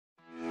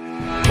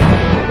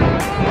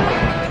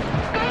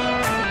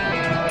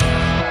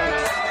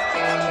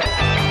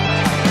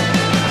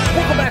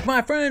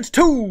my friends,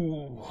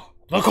 to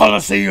the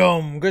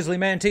Coliseum.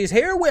 GrizzlyMantes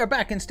here. We're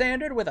back in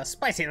Standard with a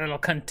spicy little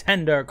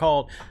contender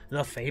called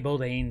the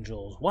Fabled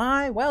Angels.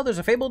 Why? Well, there's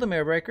a Fabled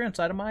Mirror Breaker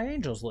inside of my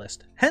Angels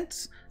list.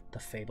 Hence, the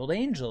Fabled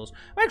Angels.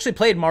 I actually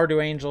played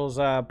Mardu Angels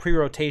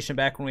pre-rotation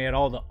back when we had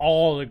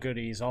all the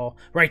goodies, all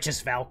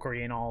Righteous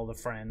Valkyrie and all the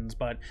friends,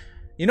 but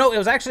you know, it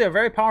was actually a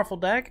very powerful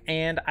deck,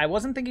 and I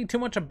wasn't thinking too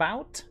much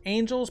about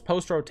Angels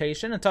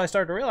post-rotation until I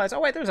started to realize, oh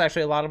wait, there's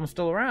actually a lot of them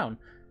still around.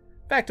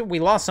 In fact, we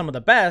lost some of the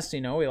best,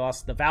 you know, we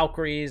lost the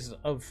Valkyries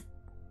of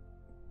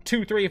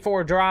 2, 3,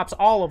 4 drops,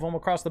 all of them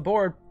across the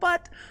board,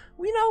 but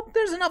we know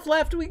there's enough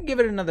left, we can give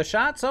it another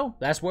shot, so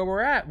that's where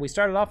we're at. We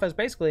started off as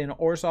basically an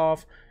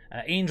Orzhov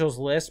Angels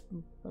list.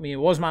 I mean, it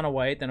was mono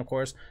white, then of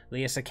course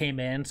Liesa came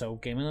in, so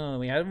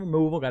we had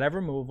removal, got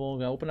every removal,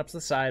 we opened up to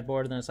the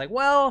sideboard, and then it's like,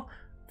 well,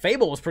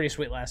 Fable was pretty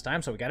sweet last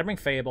time, so we got to bring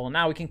Fable, and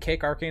now we can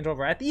kick Archangel of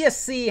Wrath. You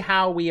see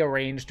how we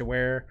arranged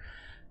where,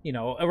 you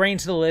know,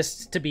 arrange the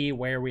list to be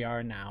where we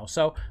are now.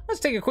 So let's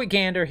take a quick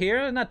gander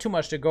here. Not too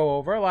much to go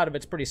over. A lot of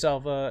it's pretty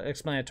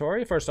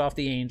self-explanatory. First off,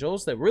 the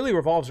Angels. That really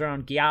revolves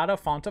around Giada,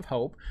 Font of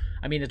Hope.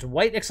 I mean, it's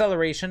white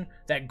acceleration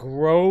that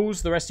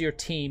grows the rest of your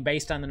team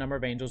based on the number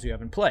of Angels you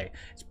have in play.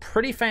 It's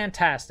pretty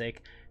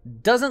fantastic.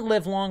 Doesn't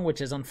live long,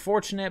 which is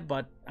unfortunate,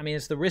 but I mean,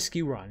 it's the risk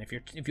you run. If you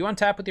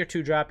untap with your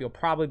 2-drop, you'll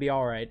probably be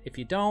all right. If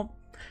you don't,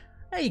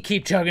 you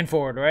keep chugging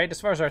forward, right?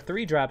 As far as our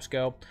 3-drops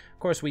go, of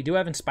course, we do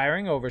have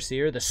Inspiring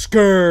Overseer, the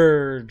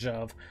Scourge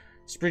of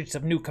Spirits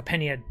of New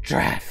Capenia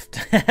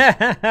Draft.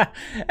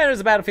 Enters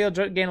the battlefield,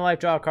 gain a life,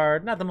 draw a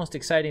card. Not the most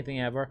exciting thing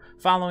ever.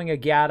 Following a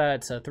Giada,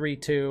 it's a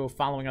 3/2.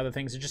 Following other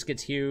things, it just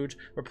gets huge.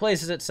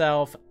 Replaces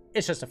itself.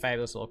 It's just a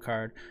fabulous little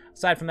card.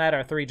 Aside from that,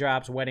 our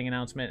 3-drops, Wedding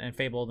Announcement, and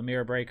Fable the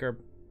Mirror Breaker.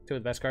 2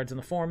 of the best cards in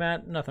the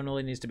format. Nothing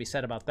really needs to be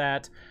said about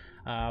that.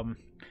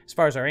 As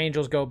far as our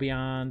Angels go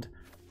beyond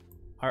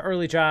our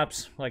early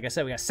drops, like I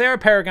said, we got Serra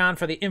Paragon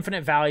for the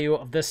infinite value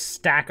of this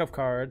stack of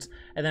cards,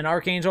 and then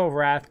Archangel of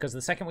Wrath, because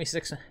the second we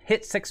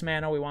hit 6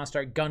 mana, we want to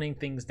start gunning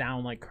things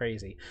down like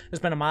crazy.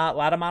 There's been a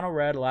lot of mono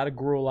red, a lot of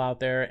gruel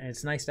out there, and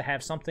it's nice to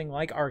have something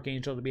like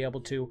Archangel to be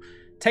able to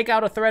take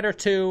out a threat or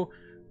two,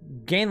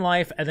 gain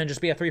life, and then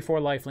just be a 3/4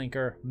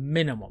 lifelinker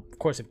minimum. Of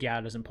course, if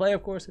Giada doesn't play,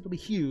 of course, it'll be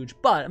huge,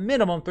 but a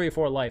minimum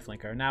 3/4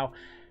 lifelinker. Now,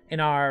 in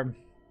our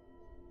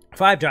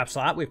 5-drop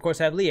slot, we of course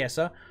have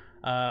Liesa,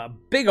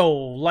 big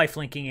old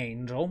lifelinking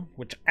angel,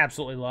 which I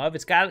absolutely love.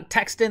 It's got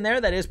text in there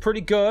that is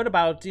pretty good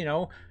about, you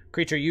know,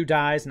 creature you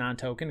dies,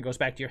 non-token, goes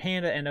back to your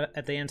hand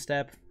at the end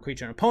step.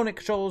 Creature an opponent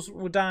controls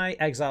would die,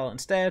 exile it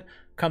instead.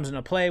 Comes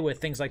into play with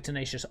things like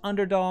Tenacious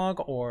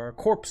Underdog or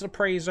Corpse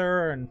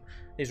Appraiser, and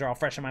these are all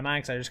fresh in my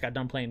mind because I just got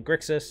done playing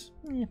Grixis.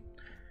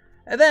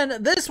 And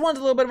then this one's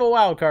a little bit of a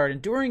wild card,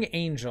 Enduring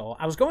Angel.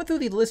 I was going through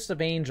the list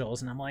of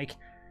angels, and I'm like,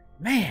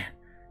 man,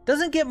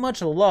 doesn't get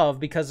much love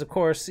because, of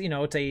course, you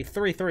know, it's a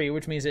 3/3,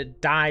 which means it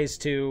dies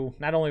to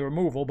not only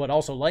removal, but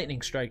also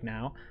Lightning Strike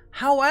now.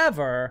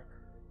 However,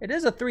 it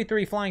is a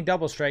 3/3 flying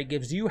double strike,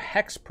 gives you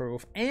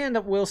hexproof, and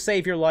it will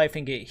save your life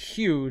and get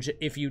huge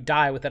if you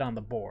die with it on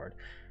the board.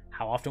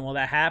 How often will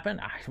that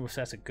happen?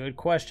 That's a good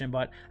question,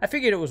 but I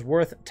figured it was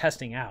worth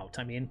testing out.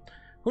 I mean,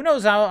 who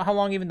knows how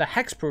long even the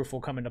hexproof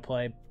will come into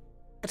play,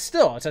 but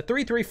still, it's a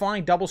 3/3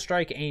 flying double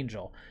strike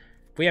angel.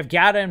 If we have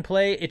Giada in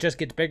play, it just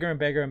gets bigger and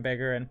bigger and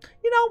bigger, and,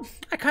 you know,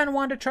 I kind of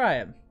wanted to try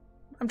it.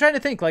 I'm trying to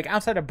think, like,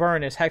 outside of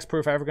Burn, is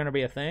hexproof ever going to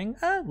be a thing?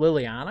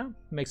 Liliana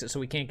makes it so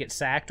we can't get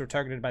sacked or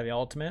targeted by the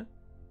ultimate.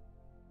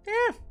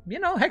 Yeah, you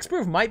know,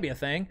 hexproof might be a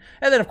thing.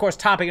 And then, of course,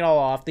 topping it all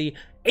off, the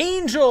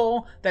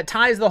angel that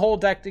ties the whole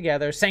deck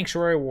together,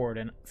 Sanctuary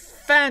Warden.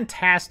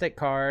 Fantastic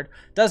card.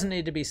 Doesn't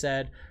need to be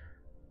said.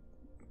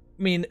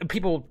 I mean,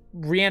 people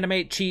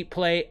reanimate, cheat,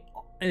 play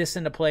this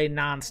into play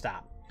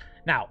nonstop.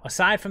 Now,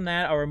 aside from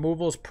that, our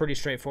removal is pretty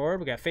straightforward.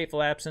 We got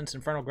Fateful Absence,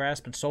 Infernal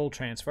Grasp, and Soul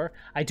Transfer.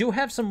 I do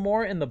have some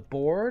more in the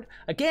board.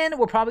 Again,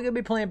 we're probably going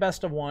to be playing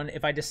best of 1.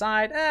 If I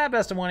decide,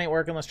 best of 1 ain't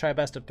working, let's try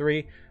best of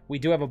 3. We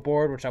do have a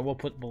board, which I will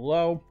put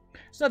below.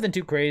 It's nothing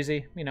too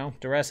crazy. You know,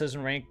 Duresses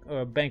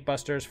and Bank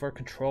Busters for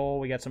control.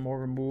 We got some more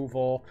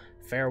removal.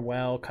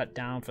 Farewell, cut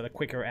down for the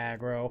quicker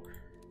aggro.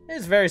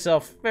 It's very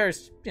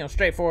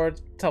straightforward,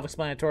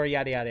 self-explanatory,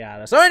 yada, yada,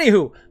 yada. So,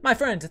 anywho, my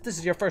friends, if this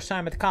is your first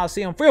time at the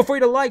Coliseum, feel free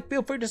to like,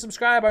 feel free to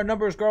subscribe. Our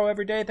numbers grow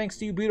every day thanks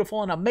to you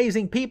beautiful and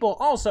amazing people.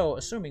 Also,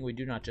 assuming we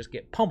do not just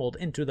get pummeled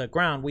into the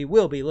ground, we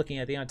will be looking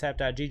at the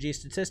Untapped.gg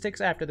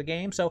statistics after the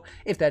game. So,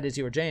 if that is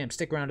your jam,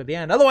 stick around to the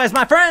end. Otherwise,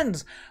 my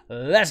friends,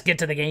 let's get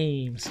to the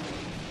games.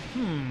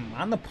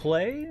 On the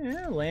play,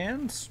 yeah,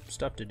 lands,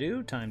 stuff to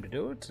do, time to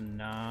do it.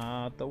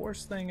 Not the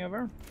worst thing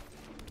ever.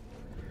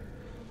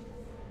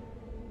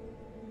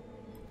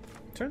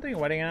 Turn thing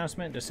Wedding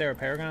Announcement to Serra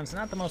Paragon is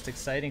not the most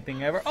exciting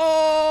thing ever.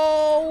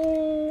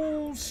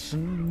 Oh,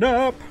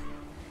 snap.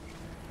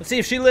 Let's see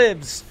if she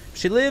lives. If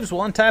she lives,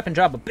 we'll untap and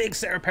drop a big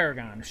Serra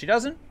Paragon. If she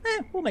doesn't,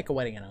 we'll make a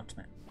Wedding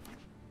Announcement.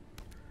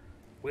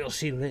 Will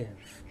she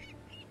live?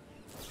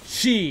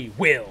 She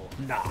will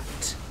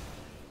not.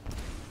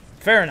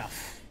 Fair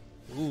enough.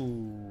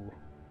 Ooh.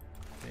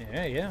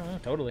 Yeah,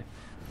 totally.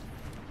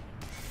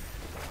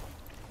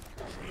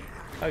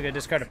 Probably gonna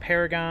discard a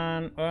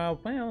Paragon. Well,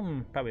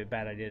 probably a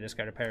bad idea to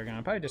discard a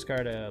Paragon. Probably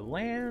discard a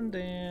land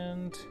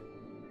and...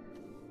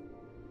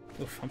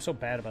 Oof, I'm so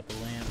bad about the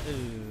land.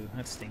 Ooh,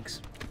 that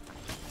stinks.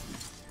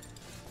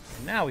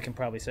 Now we can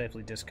probably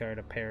safely discard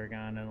a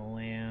Paragon and a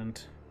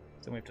land.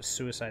 Then we have to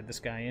suicide this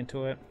guy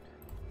into it.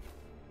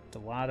 It's a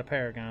lot of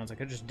Paragons. I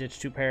could just ditch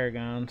 2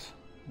 Paragons.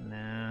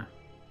 Nah.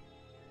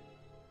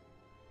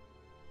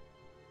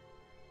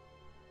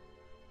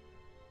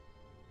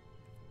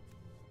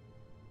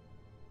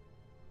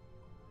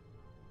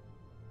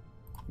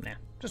 Nah,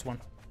 just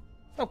 1.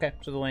 Okay,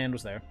 so the land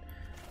was there.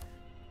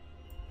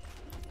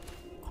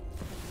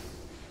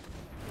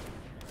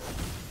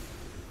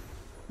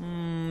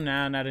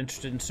 Nah, not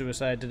interested in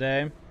suicide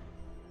today.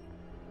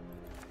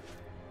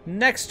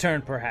 Next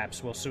turn,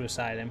 perhaps, we'll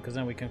suicide him, because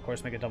then we can, of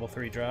course, make a double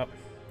 3-drop.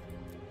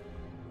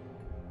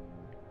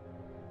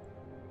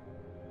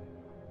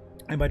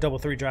 And by double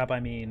 3-drop, I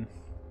mean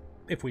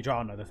if we draw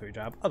another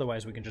 3-drop.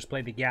 Otherwise, we can just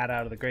play the Giada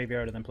out of the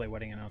graveyard and then play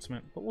Wedding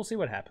Announcement. But we'll see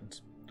what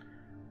happens.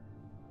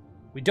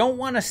 We don't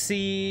want to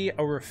see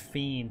a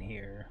Rafine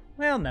here.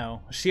 Well,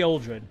 no. A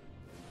Shieldred.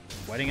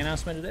 Wedding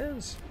Announcement it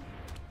is.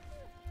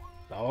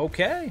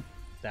 Okay.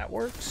 That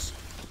works.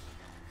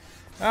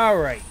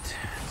 Alright.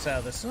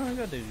 So this is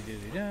go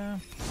do-do-do-do-do.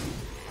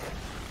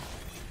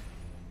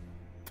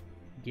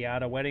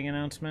 Giada Wedding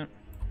Announcement.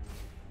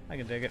 I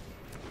can dig it.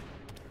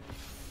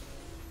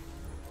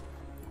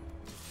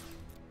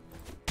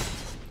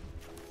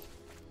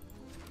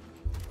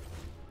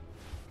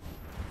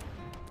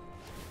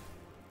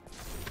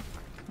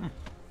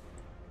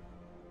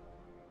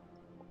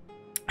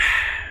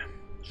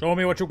 Show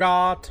me what you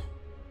got.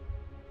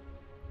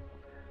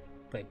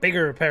 Play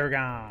bigger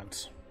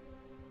Paragons.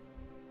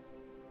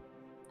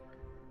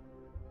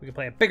 We can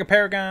play a bigger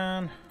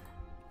Paragon.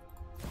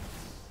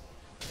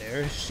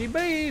 There she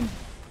be.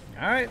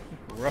 Alright,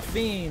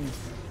 Rafine.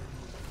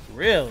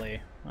 Really?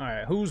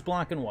 Alright, who's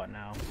blocking what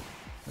now?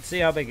 Let's see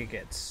how big it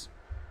gets.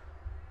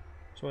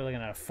 So we're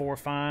looking at a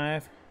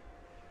 4-5.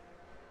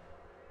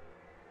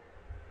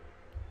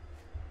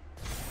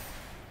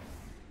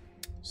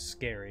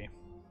 Scary.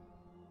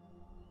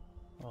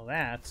 Well,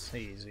 that's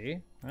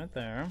easy. Right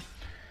there.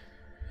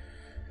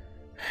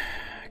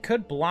 I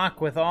could block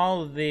with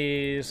all of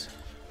these.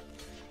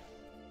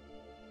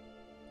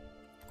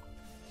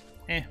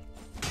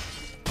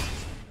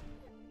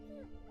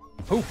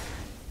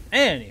 Oof.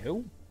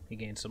 Anywho, he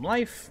gains some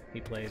life.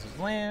 He plays his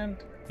land.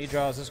 He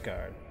draws his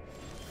card.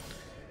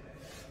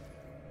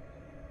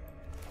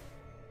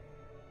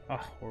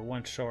 Oh, we're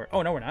 1 short.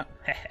 Oh, no, we're not.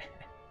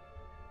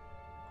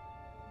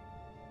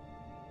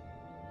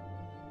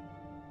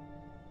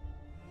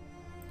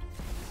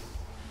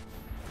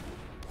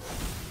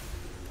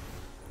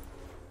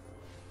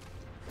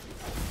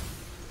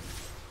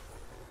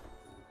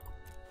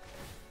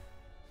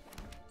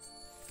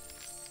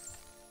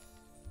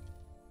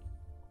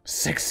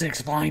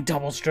 6/6 flying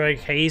double strike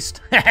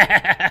haste.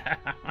 I'm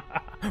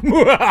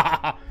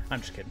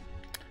just kidding.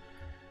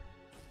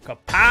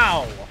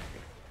 Kapow!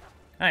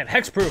 I have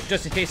hexproof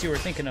just in case you were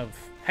thinking of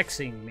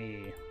hexing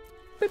me.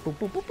 Boop, boop,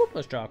 boop, boop, boop.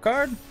 Let's draw a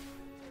card.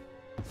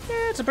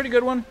 Yeah, it's a pretty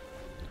good one.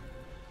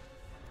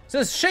 It's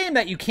a shame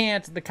that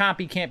the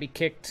copy can't be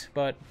kicked,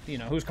 but you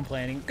know who's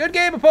complaining. Good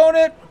game,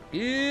 opponent.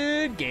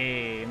 Good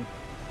game.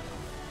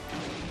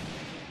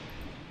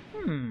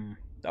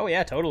 Oh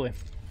yeah, totally.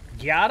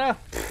 Giada.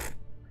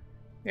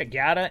 We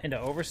got Giada into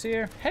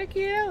Overseer. Heck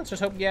yeah, let's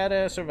just hope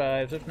Giada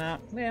survives. If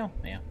not, well,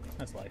 yeah,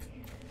 that's life.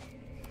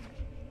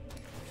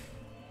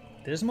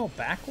 Dismal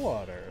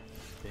Backwater.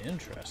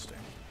 Interesting.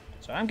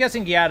 So I'm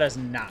guessing Giada's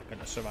not going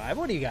to survive.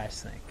 What do you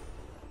guys think?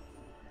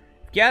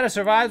 If Giada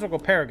survives, we'll go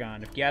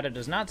Paragon. If Giada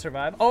does not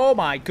survive... Oh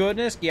my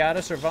goodness,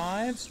 Giada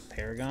survives.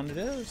 Paragon it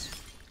is.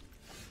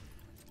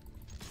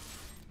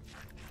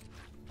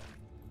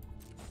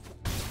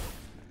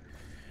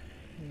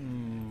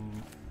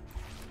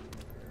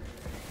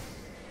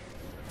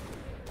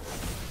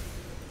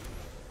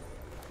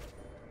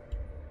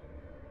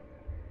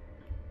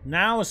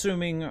 Now,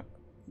 assuming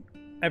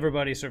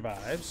everybody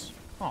survives.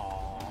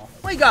 Aww.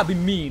 Why you gotta be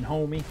mean,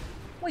 homie?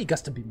 Why you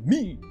got to be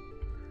mean?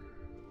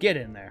 Get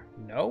in there.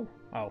 No?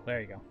 Oh, there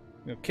you go.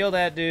 We'll kill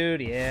that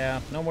dude. Yeah.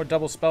 No more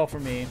double spell for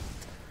me.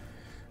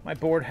 My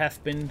board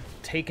hath been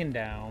taken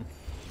down.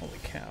 Holy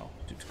cow.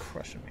 Dude's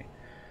crushing me.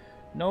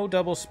 No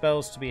double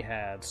spells to be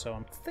had, so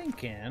I'm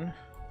thinking...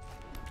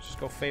 Let's just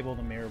go Fable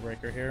the Mirror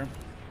Breaker here.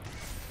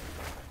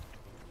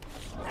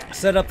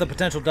 Set up the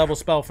potential double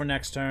spell for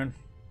next turn.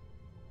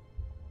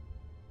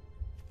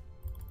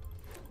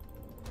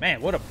 Man,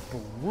 what a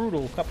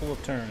brutal couple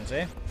of turns,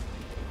 eh?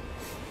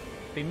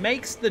 If he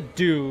makes the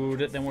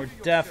dude, then we're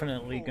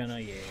definitely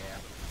gonna... Yeah.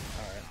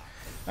 Alright.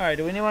 Alright,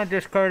 do we want to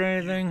discard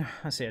anything?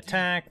 Let's see,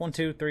 attack. 1,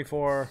 2, 3,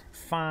 4,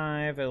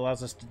 5. It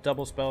allows us to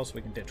double spell so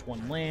we can ditch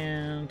 1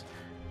 land.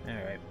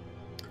 Alright.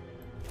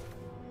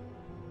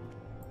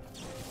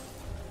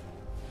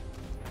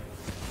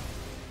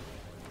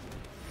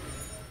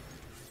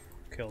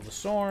 Kill the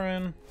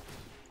Sorin.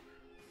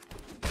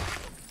 I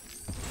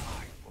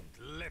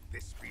won't let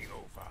this be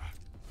over.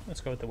 Let's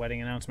go with the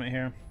wedding announcement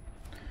here.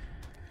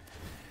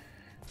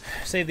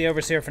 Save the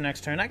Overseer for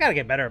next turn. I gotta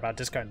get better about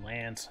discarding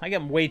lands. I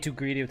get way too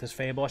greedy with this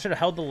Fable. I should have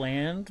held the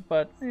land,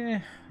 but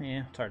yeah,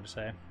 it's hard to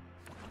say.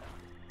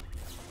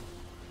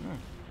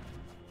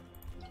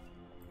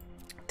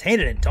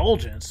 Tainted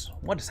Indulgence?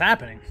 What is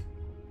happening?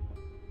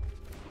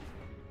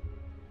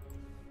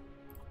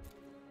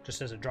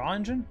 Just as a draw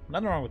engine?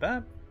 Nothing wrong with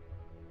that.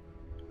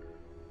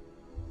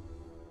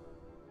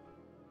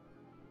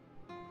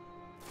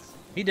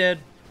 He did.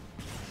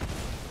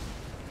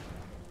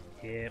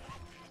 Yep.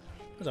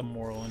 There's a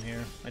moral in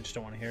here. I just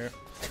don't want to hear it.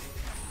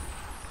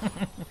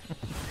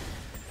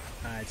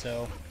 Alright,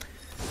 so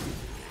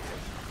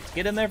let's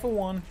get in there for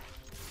one.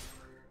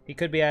 He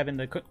could be having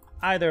the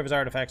either of his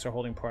artifacts are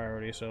holding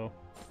priority, so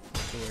I'm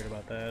not too worried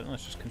about that.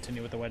 Let's just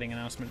continue with the wedding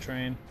announcement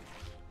train.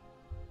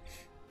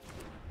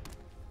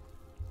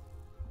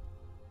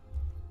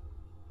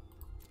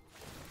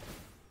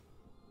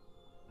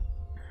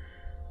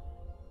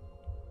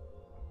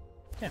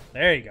 Yeah,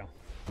 there you go.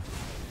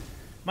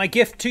 My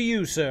gift to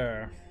you,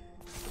 sir.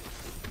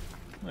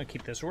 I'm gonna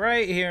keep this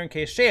right here in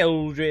case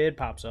Sheldred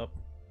pops up.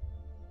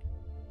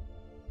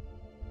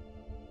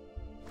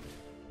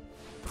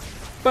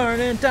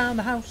 Burning down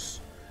the house.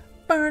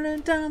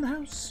 Burning down the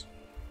house.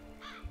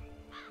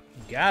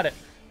 Got it.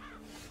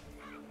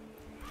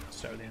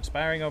 Start with the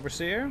Inspiring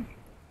Overseer.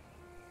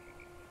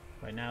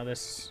 Right now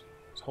this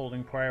is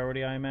holding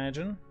priority, I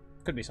imagine.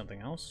 Could be something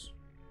else.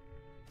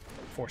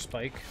 Force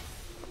Spike.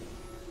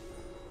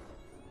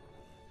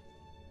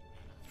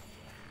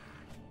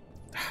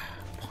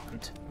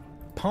 Punt.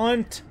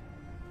 Punt!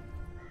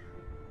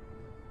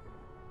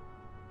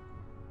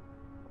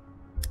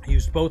 I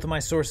used both of my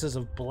sources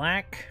of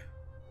black.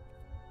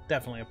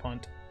 Definitely a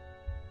punt.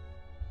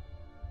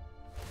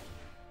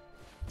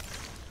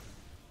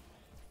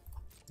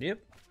 Yep.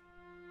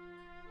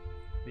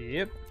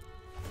 Yep.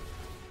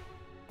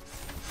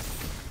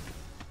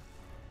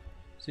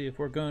 See if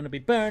we're gonna be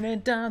burning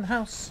down the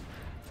house.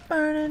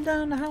 Burning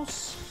down the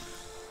house.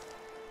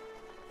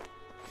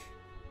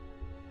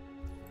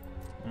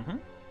 Mm-hmm.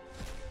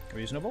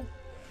 Reasonable.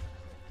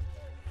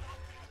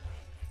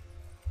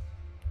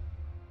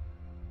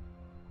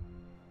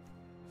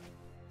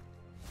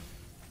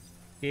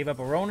 Gave up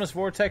Arona's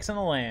Vortex and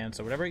a land,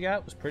 so whatever he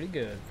got was pretty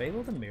good.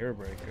 Fable the Mirror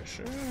Breaker,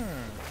 sure.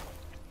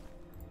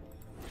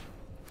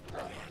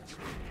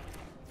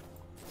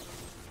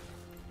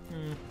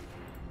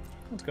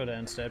 Let's go to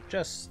end step,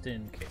 just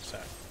in case.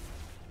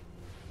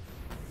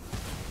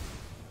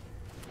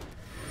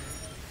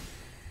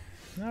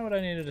 Not what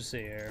I needed to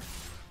see here.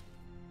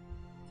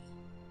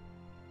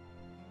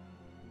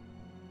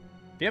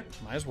 Yep,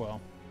 might as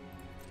well.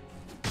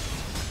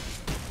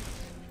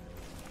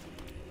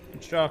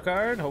 Let's draw a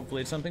card.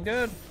 Hopefully it's something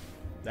good.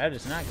 That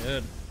is not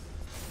good.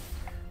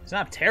 It's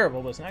not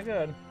terrible, but it's not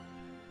good.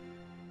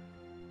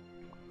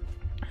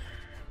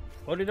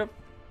 Loaded up.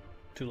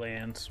 2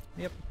 lands.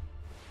 Yep.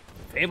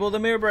 Fable the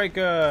Mirror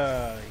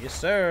Breaker. Yes,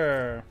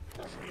 sir.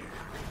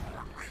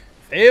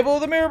 Fable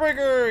the Mirror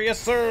Breaker. Yes,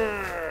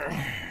 sir.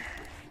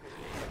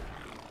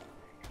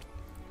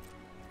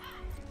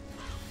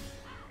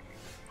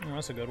 Oh,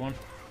 that's a good one.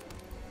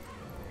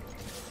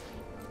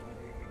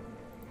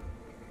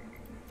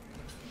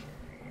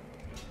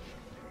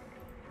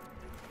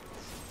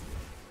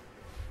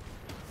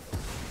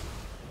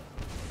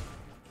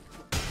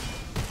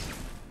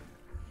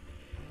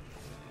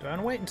 Do I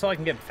want to wait until I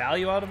can get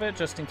value out of it,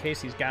 just in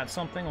case he's got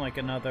something like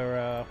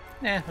another,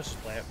 let's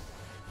just play it.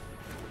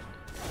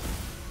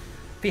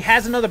 If he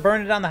has another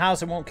Burn It Down the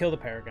House, it won't kill the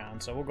Paragon,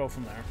 so we'll go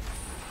from there.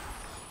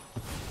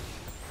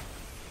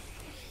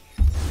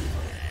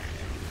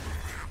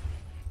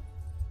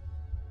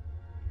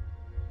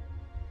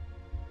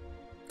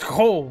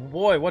 Oh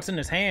boy, what's in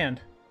his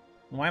hand?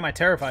 Why am I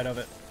terrified of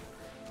it?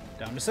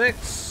 Down to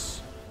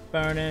 6.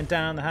 Burning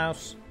down the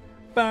house.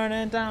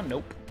 Burning down.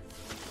 Nope.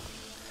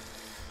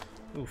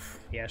 Oof.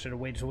 Yeah, I should have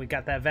waited till we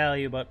got that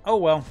value, but oh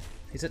well.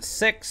 He's at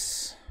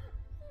 6.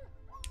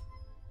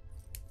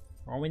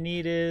 All we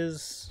need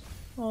is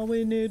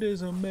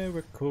a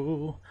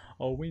miracle.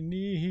 All we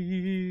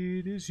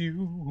need is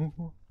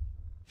you.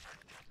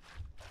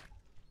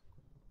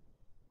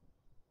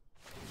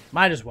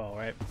 Might as well,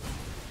 right?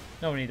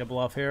 No need to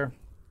bluff here.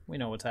 We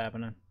know what's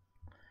happening.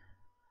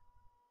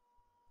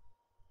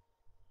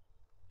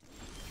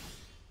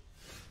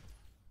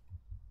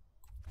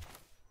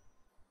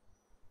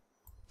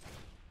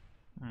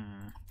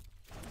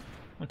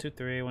 One, two,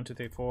 three. 1, 2,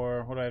 3,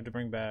 4. What do I have to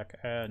bring back?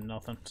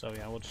 Nothing. So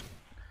yeah, we'll just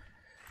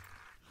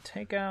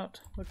take out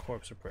the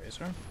Corpse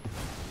Appraiser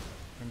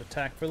and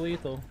attack for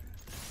lethal.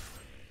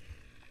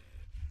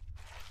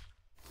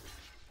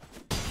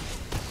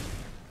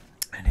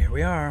 And here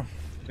we are.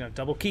 We've got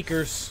double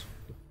Keekers.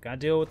 Gotta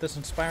deal with this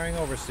Inspiring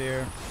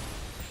Overseer.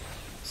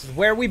 This is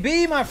where we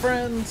be, my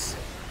friends!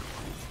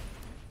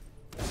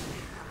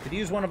 Could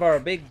use one of our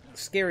big,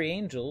 scary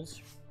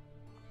angels.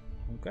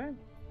 Okay.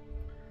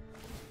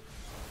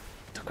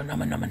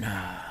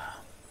 Takenuma.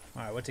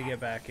 Alright, what to get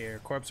back here?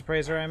 Corpse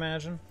Appraiser, I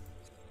imagine?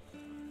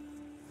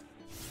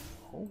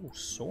 Oh,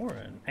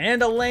 Soren.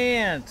 And a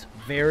land!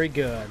 Very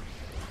good.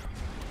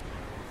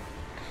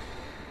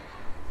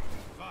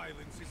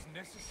 Violence is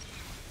necessary.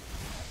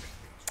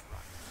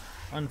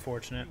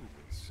 Unfortunate. You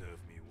will serve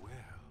me well.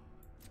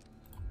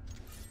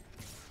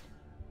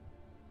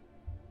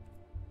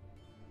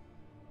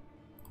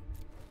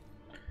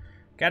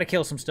 Gotta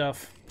kill some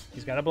stuff.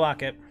 He's gotta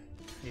block it.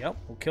 Yep,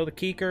 we'll kill the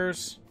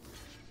Keekers.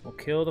 We'll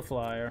kill the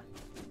Flyer.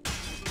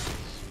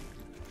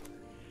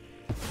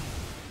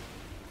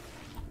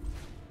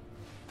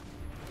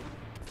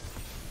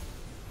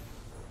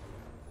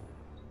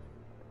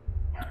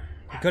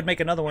 We could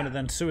make another one and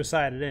then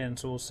suicide it in,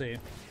 so we'll see.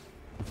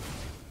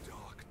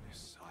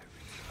 Darkness I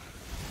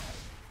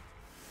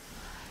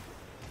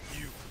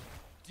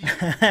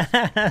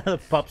return. The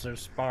pups are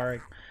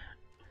sparring.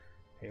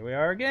 Here we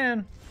are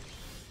again.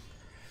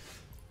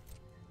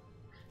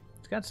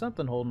 It's got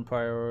something holding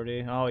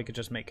priority. Oh, we could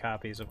just make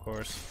copies, of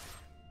course.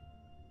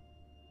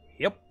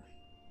 Yep.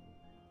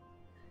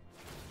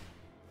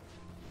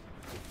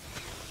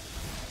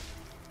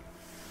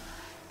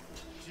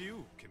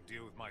 You can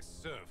deal with my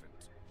servant.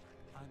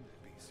 I'm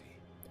busy.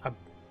 Huh.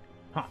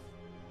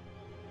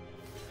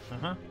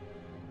 Uh-huh.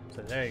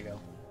 So there you go.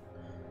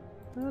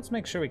 Let's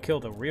make sure we kill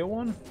the real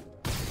one.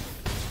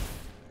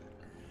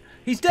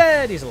 He's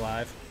dead! He's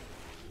alive.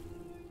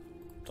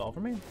 It's all for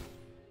me.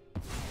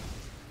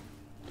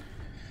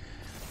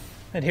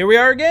 And here we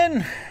are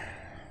again.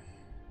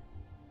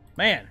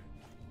 Man.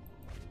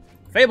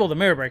 Fable the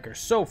Mirror Breaker.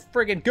 So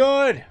friggin'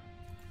 good.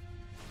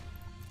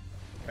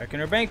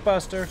 Reckoner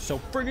Bankbuster. So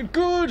friggin'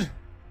 good.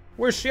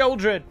 Where's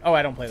Sheldred? Oh,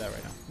 I don't play that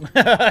right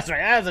now. That's right.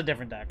 That's a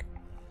different deck.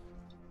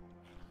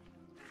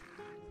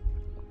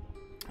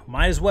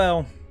 Might as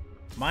well.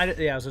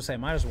 Yeah, I was gonna say,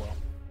 might as well.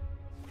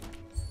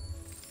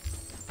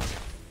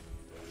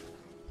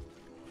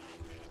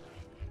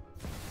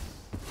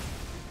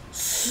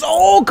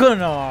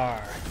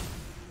 Solkanar!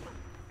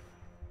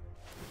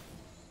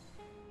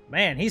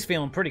 Man, he's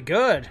feeling pretty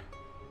good.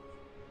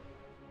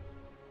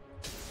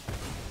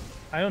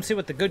 I don't see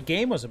what the good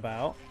game was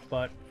about,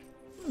 but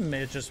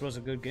it just was a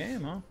good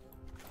game, huh?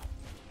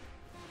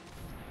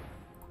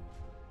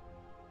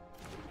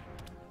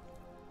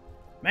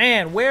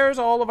 Man, where's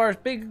all of our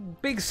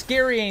big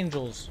scary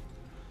angels?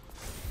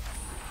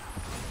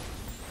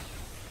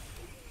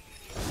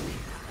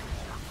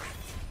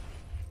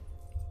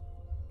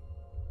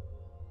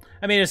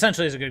 I mean,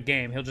 essentially it's a good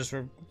game. He'll just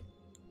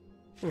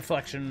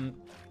reflection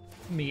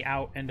me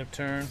out end of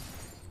turn.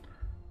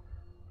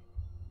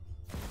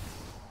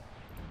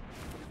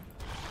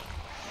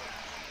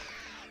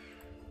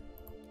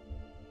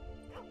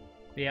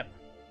 Yep.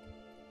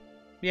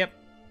 Yep.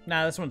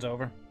 Nah, this one's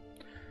over.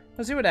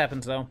 Let's see what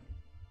happens, though.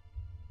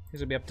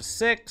 He's gonna be up to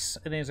 6,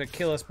 and then he's gonna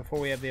kill us before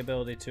we have the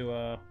ability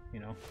to, you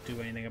know, do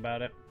anything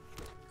about it.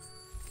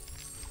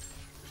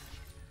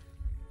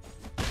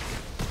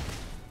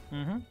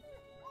 Mm-hmm.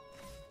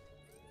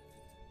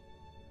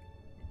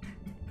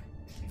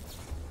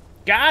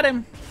 Got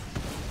him!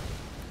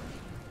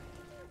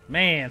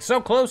 Man,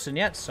 so close and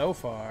yet so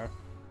far.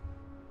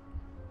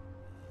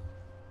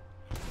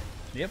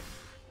 Yep.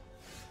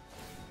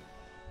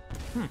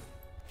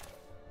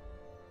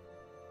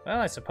 Well,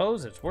 I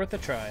suppose it's worth a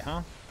try,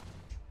 huh?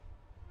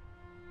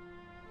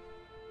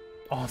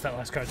 Oh, if that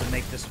last card doesn't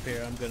make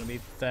disappear, I'm gonna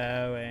be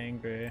so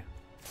angry.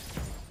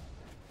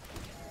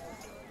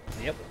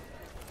 Yep.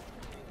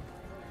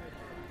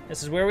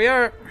 This is where we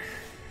are.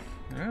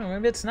 I don't know,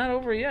 maybe it's not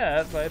over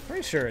yet, but I'm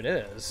pretty sure it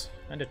is.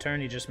 End of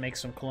turn, he just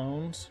makes some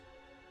clones.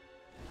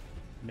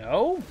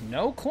 No?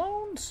 No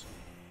clones?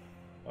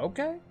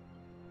 Okay.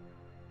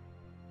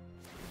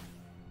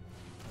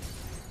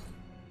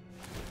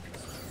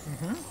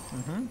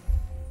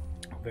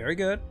 Very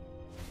good.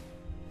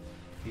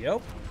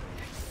 Yep.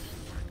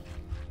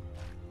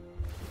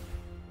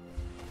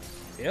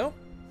 Yep.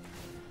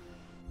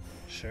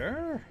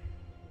 Sure.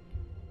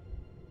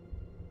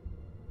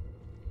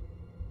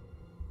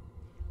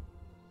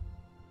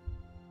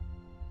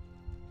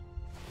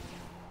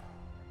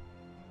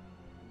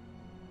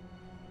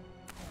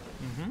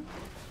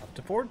 Up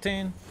to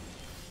 14.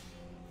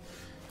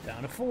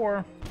 Down to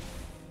 4.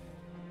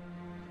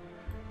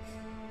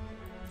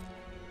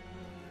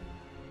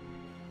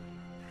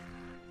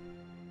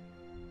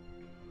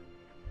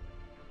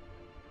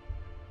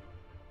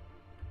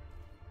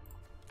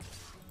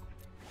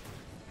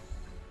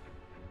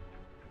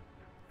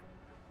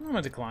 I'm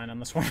gonna decline on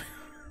this one.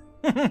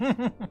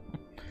 I'm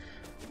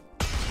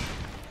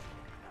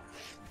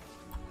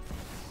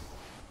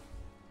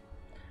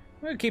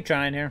gonna keep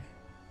trying here.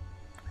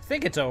 I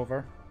think it's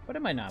over, but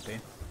it might not be.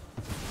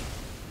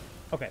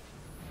 Okay.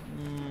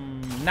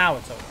 Now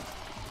it's over.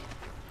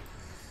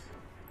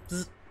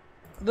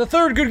 The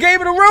third good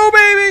game in a row,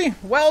 baby!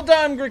 Well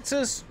done,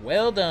 Grixis.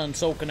 Well done,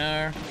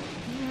 Solkanar.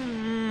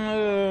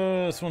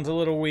 This one's a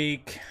little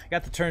weak.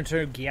 Got the turn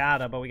to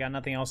Giada, but we got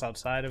nothing else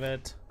outside of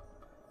it.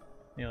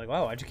 And you're like,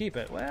 wow, why'd you keep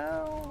it?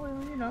 Well,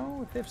 you know,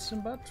 with ifs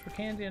and buts for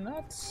candy and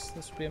nuts,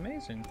 this would be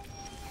amazing.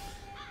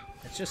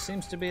 It just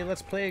seems to be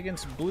let's play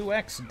against Blue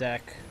X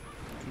deck.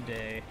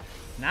 today.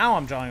 Now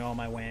I'm drawing all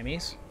my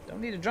whammies.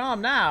 Don't need to draw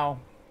them now.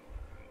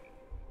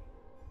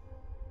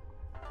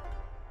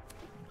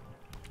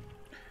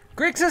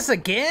 Grixis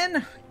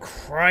again?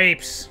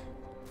 Cripes.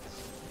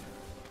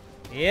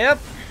 Yep.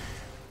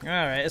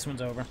 Alright, this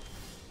one's over.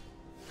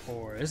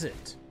 Or is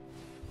it?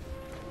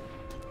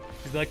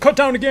 He's like, cut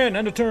down again,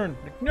 end of turn.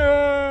 Like,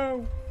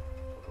 no!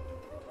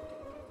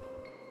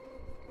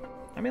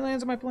 How many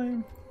lands am I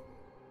playing?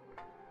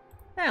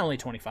 Only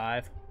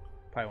 25.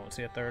 Probably won't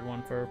see a third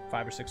one for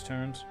 5 or 6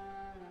 turns.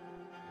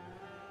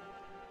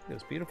 Look at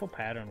this beautiful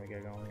pattern we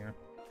got going here.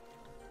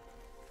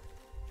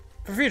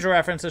 For future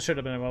reference, this should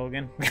have been a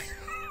mulligan.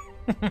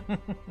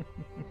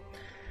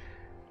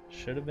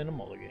 Should have been a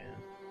mulligan.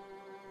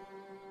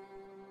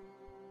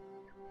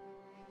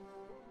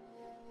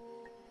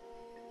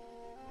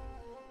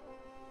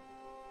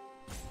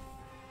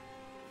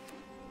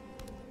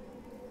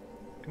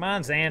 Come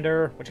on,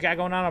 Xander. What you got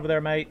going on over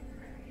there, mate?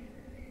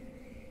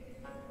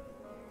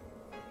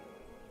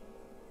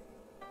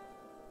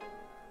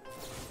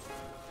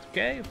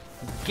 Okay.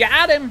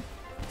 Got him!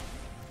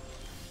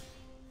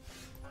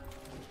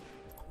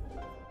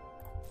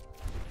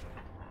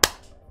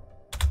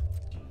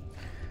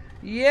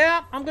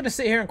 Yeah, I'm gonna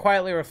sit here and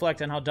quietly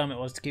reflect on how dumb it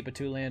was to keep a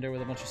 2-lander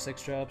with a bunch of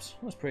 6-drops.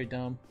 It was pretty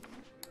dumb.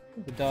 I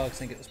think the dogs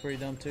think it was pretty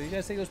dumb too. You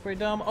guys think it was pretty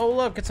dumb? Oh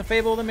look, it's a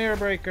Fable the Mirror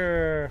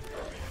Breaker!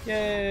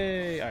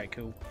 Yay! Alright,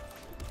 cool.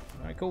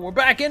 Alright, cool. We're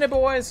back in it,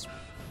 boys!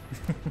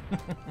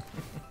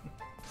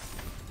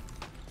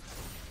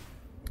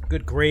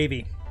 Good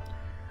gravy.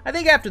 I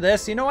think after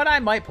this, you know what? I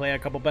might play a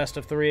couple best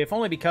of 3, if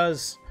only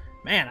because,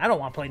 man, I don't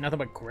want to play nothing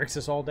but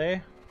Grixis all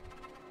day.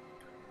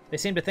 They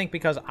seem to think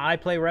because I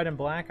play red and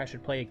black, I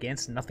should play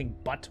against nothing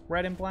but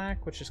red and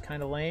black, which is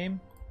kind of lame.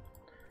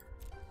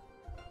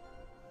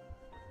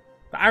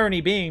 The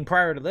irony being,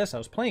 prior to this, I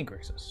was playing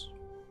Grixis.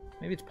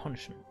 Maybe it's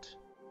punishment.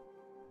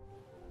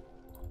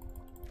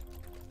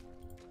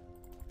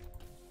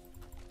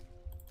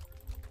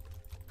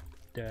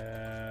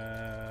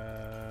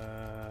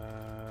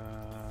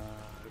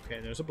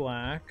 Okay, there's a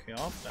black.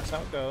 Yup, that's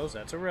how it goes.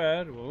 That's a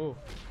red. Whoa.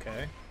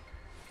 Okay.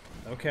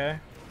 Okay.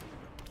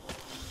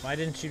 Why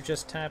didn't you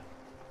just tap?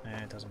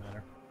 It doesn't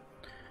matter.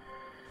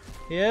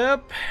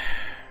 Yep.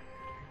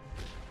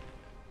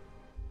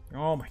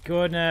 Oh my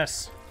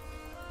goodness.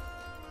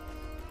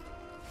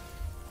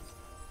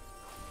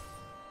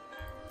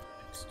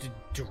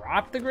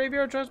 Drop the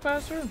Graveyard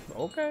Trespasser?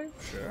 Okay,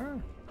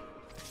 sure.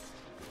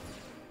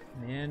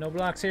 Man, no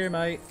blocks here,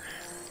 mate.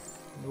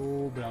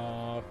 No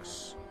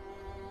blocks.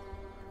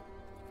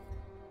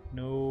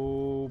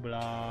 No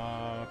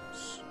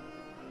blocks.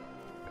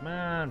 Come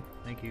on.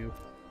 Thank you.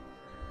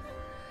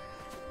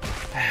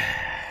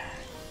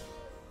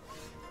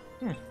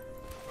 Might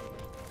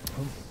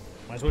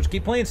as well just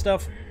keep playing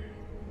stuff.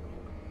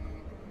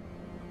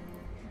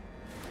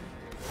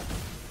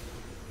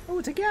 Oh,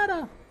 it's a Giada.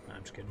 Nah,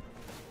 I'm just kidding.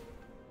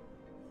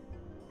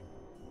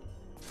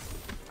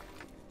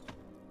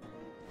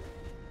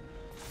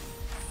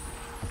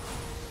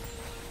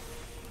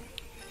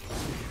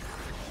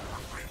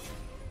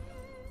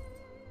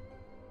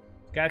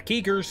 Got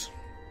Keekers.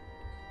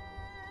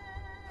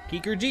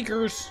 Keeker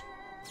Jeekers.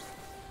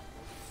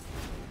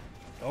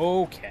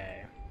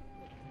 Okay.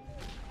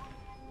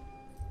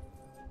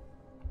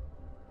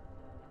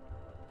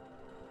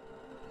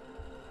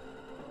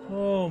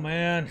 Oh,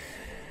 man.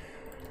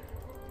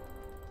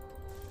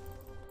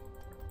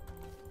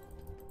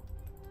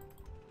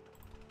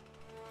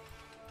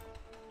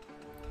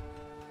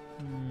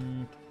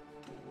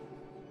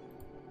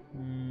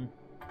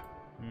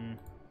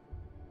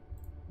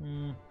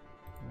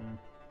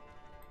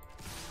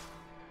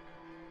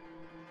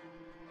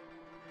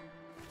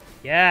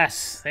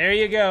 Yes, there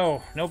you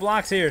go. No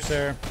blocks here,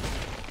 sir.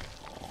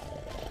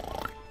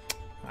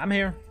 I'm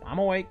here. I'm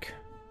awake.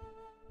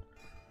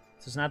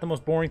 This is not the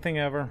most boring thing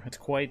ever. It's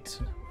quite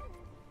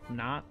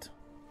not.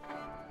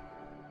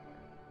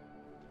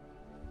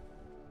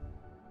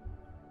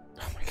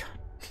 Oh my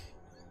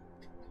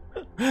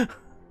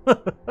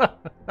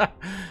god.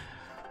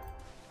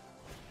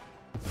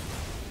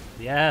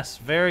 Yes,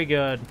 very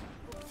good.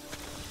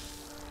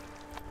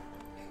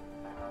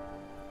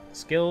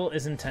 Skill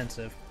is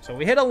intensive. So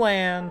we hit a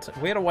land.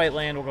 If we hit a white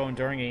land, we'll go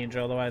Enduring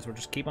Angel. Otherwise, we'll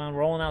just keep on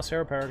rolling out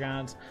Serra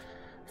Paragons.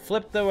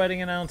 Flip the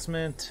wedding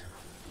announcement.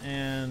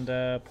 And,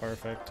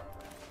 perfect.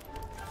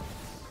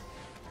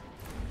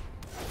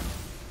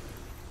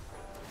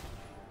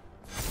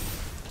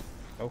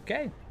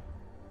 Okay.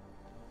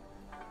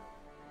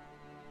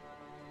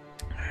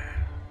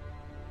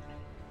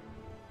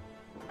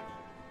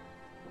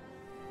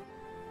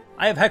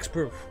 I have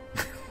hexproof.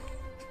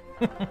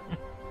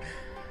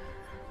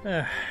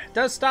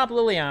 Does stop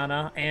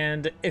Liliana,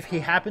 and if he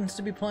happens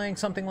to be playing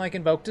something like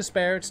Invoke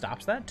Despair, it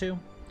stops that too.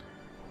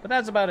 But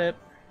that's about it.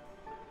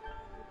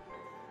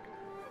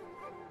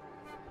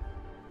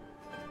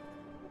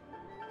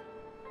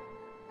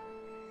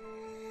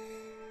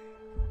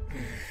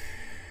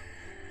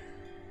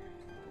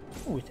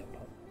 Oh, it's a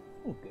pup.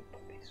 Oh, good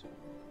puppies.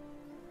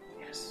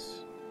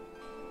 Yes.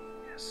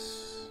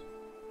 Yes.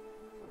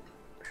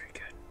 Very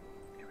good.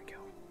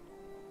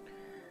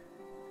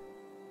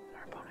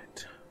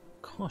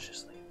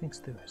 cautiously thinks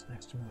through his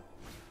next move.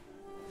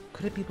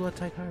 Could it be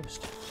Blood-Tithe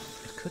Harvester?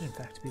 It could in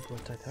fact be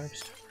Blood-Tithe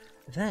Harvester.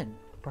 Then,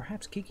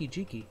 perhaps Kiki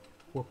Jiki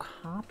will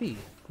copy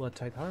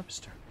Blood-Tithe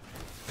Harvester.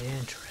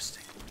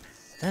 Interesting.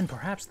 Then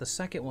perhaps the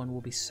second one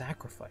will be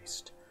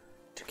sacrificed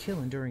to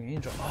kill Enduring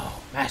Angel.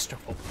 Oh,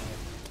 masterful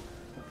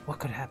play. What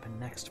could happen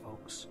next,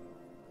 folks?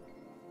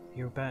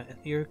 Your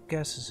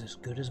guess is as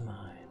good as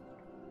mine.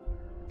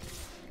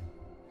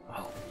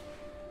 Oh,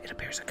 it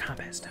appears a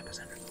combat step is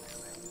entered.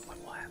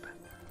 What will happen?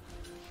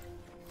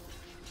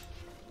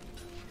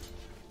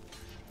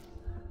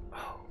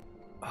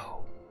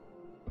 Oh,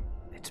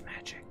 it's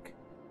magic,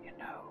 you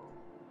know.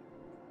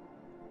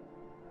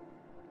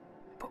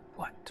 But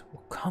what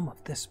will come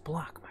of this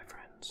block, my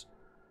friends?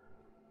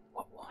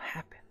 What will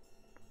happen?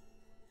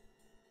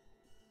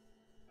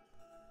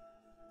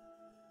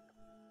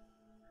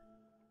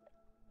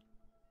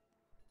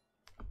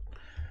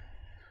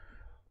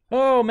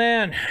 Oh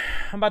man,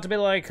 I'm about to be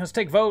like, let's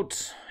take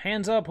votes.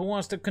 Hands up, who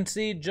wants to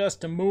concede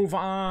just to move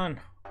on?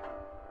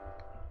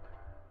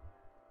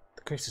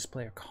 The Grixis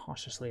player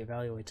cautiously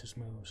evaluates his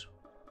moves.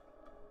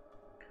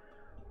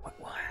 What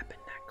will happen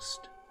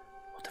next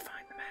will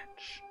define the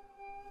match.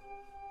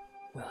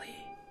 Will he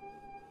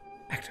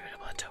activate a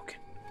blood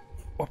token?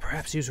 Or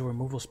perhaps use a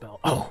removal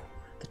spell? Oh,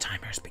 the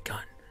timer has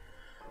begun.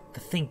 The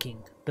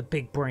thinking, the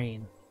big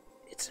brain,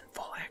 it's in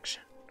full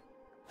action.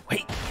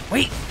 Wait!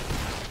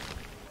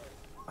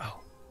 Oh.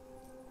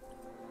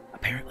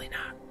 Apparently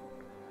not.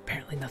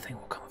 Apparently nothing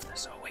will come of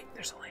this. Oh wait,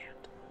 there's a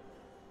land.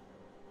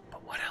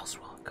 But what else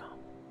will come?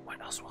 What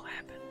else will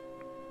happen?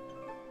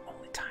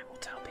 Only time will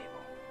tell,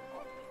 people.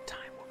 Only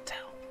time will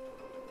tell.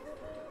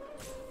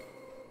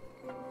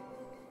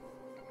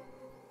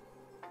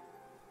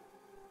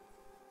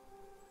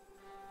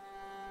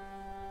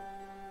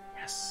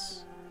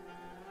 Yes.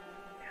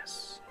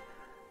 Yes.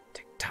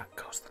 Tick-tock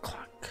goes the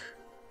clock.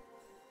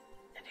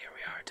 And here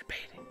we are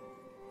debating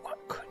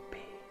what could be.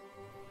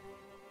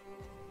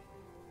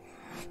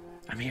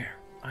 I'm here.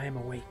 I am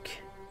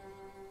awake.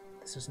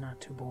 This is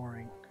not too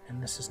boring,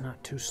 and this is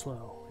not too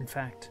slow. In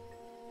fact,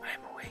 I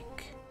am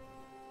awake.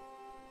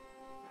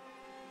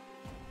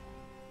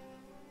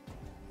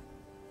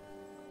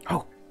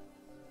 Oh!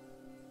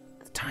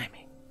 The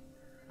timing.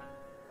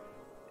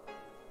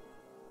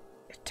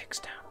 It ticks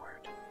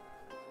downward.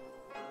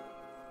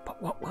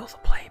 But what will the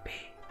play be?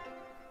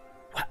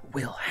 What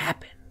will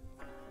happen?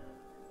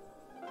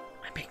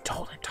 I'm being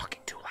told I'm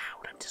talking too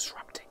loud. I'm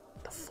disrupting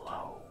the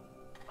flow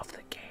of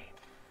the game.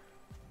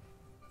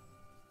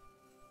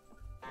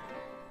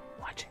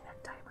 Watching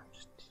that timer.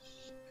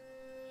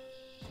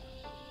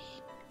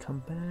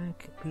 Come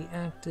back, be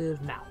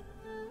active now.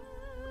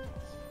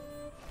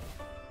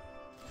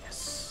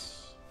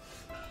 Yes.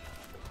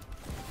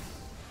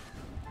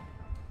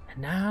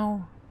 And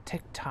now,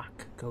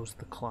 tick-tock goes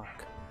the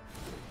clock.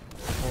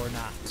 Or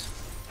not.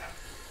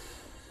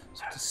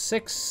 So it's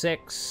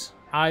 6-6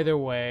 either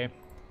way.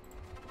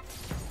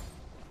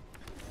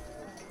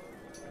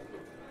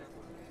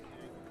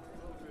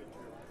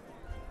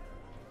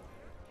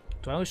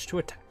 Do I wish to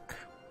attack?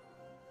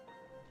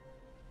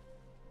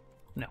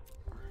 No.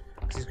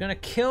 He's gonna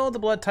kill the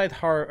Blood-Tithe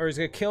or he's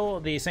gonna kill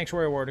the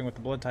Sanctuary Warden with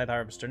the Blood-Tithe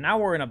Harvester. Now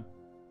we're in a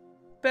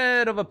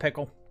bit of a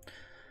pickle.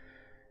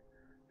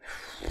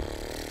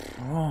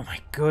 Oh my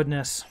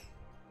goodness.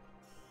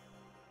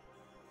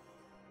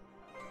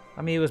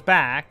 I mean, he was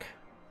back.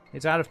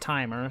 He's out of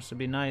timer, so it'd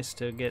be nice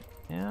to get,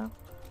 yeah.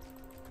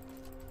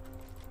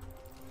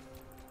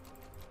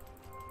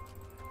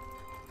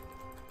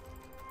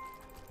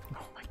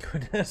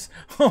 Goodness.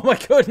 Oh my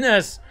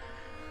goodness.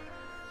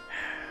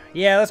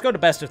 Yeah, let's go to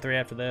best of 3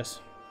 after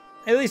this.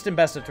 At least in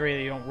best of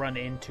 3 you don't run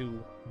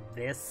into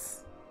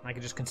this. I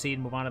can just concede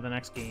and move on to the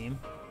next game.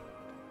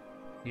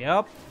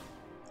 Yep.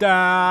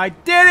 I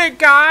did it,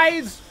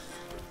 guys!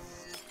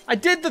 I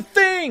did the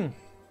thing!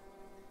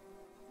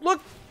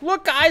 Look,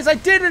 guys, I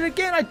did it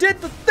again! I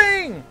did the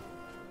thing!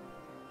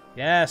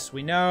 Yes,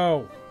 we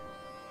know.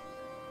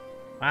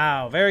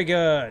 Wow, very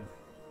good.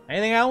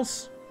 Anything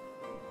else?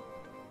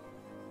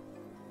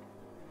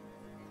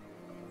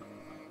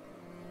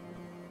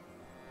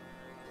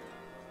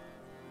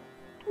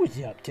 What's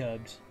up,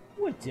 Tubbs?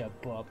 What's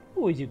up, Pup?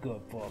 Who's a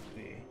good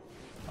puppy?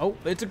 Oh,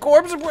 it's a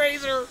corpse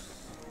abraiser!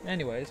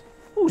 Anyways,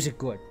 who's a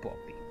good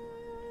puppy?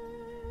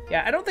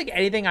 Yeah, I don't think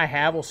anything I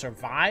have will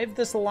survive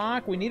this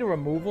lock. We need a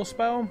removal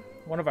spell.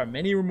 One of our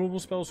many removal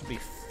spells would be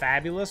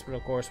fabulous, but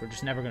of course we're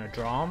just never going to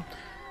draw them.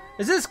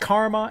 Is this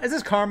karma? Is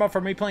this karma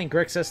for me playing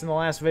Grixis in the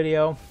last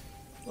video?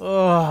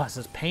 Ugh, this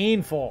is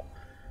painful.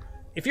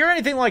 If you're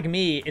anything like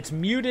me, it's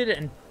muted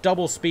and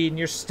double speed, and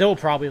you're still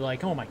probably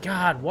like, oh my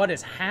god, what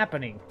is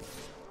happening?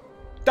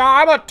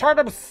 I'm gonna turn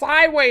him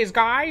sideways,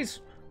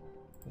 guys!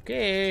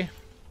 Okay.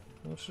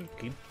 Let's just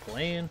keep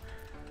playing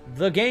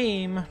the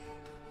game.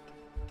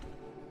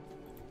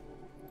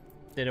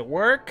 Did it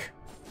work?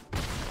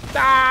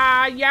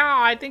 Yeah,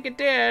 I think it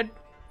did.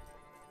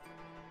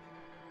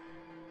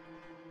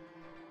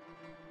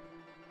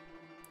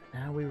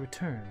 Now we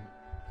return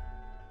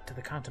to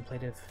the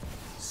contemplative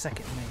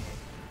second main.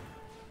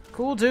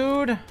 Cool,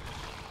 dude.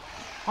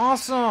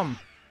 Awesome.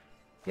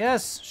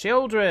 Yes,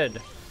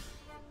 Shieldred.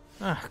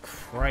 Ah,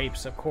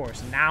 cripes, of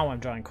course. Now I'm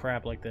drawing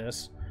crap like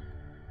this.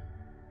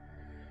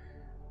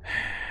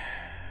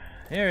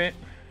 Alright.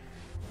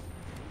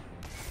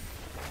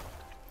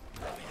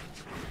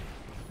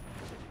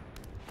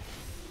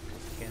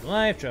 Gain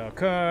life, draw a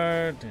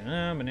card.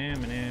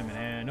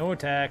 No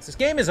attacks. This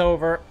game is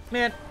over.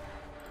 Man.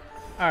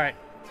 Alright.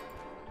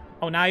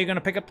 Oh, now you're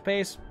gonna pick up the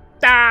pace?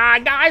 Ah,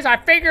 guys, I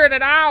figured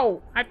it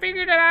out! I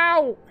figured it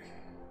out!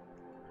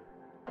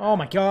 Oh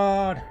my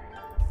god.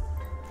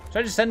 Should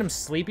I just send him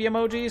sleepy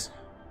emojis?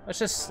 Let's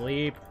just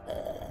sleep.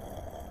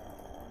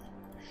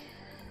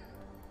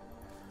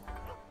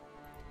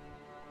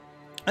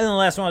 And then the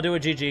last one I'll do a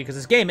GG, because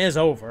this game is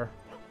over.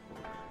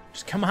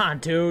 Just come on,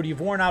 dude.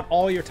 You've worn out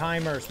all your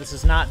timers. This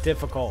is not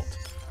difficult.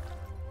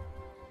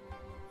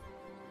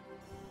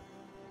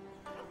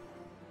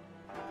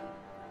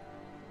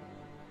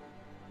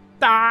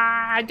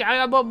 Ah,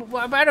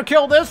 I better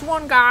kill this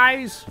one,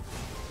 guys.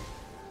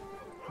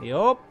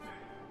 Yup.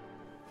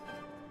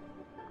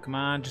 Come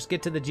on, just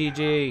get to the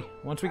GG.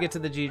 Once we get to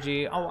the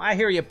GG... Oh, I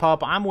hear you,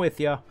 pup. I'm with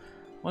you.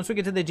 Once we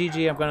get to the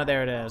GG, I'm gonna...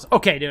 There it is.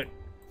 Okay, dude.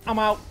 I'm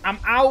out. I'm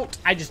out.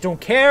 I just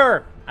don't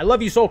care. I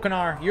love you,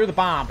 Solkanar. You're the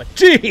bomb. But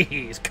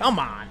jeez, come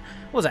on.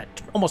 What was that?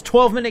 Almost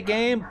 12-minute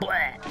game?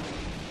 Blah.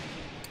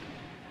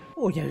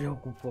 Oh, yeah,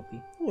 good puppy.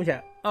 Oh,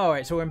 yeah. All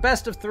right, so we're in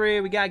best of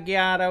 3. We got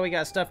Giada. We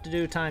got stuff to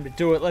do. Time to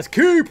do it. Let's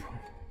keep.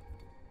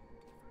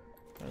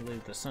 I'll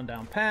leave the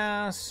Sundown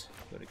Pass.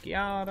 Go to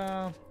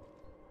Giada.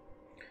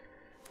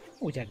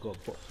 Oh, yeah, good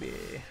puppy.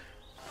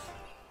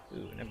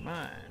 Ooh, never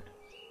mind.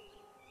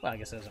 Well, I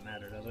guess it doesn't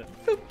matter, does it?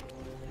 Boop.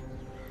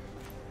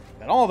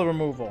 Got all the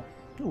removal.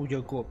 Oh,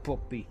 you good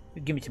puppy.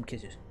 Give me some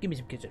kisses. Give me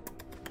some kisses.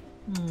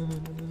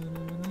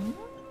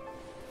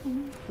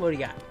 What do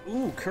you got?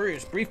 Ooh,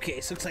 Courier's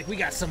Briefcase. Looks like we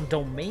got some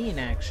domain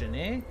action,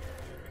 eh?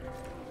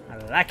 I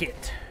like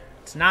it.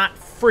 It's not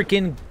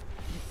freaking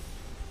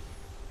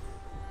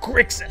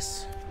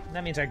Grixis.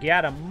 That means our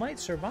Giada might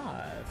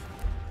survive.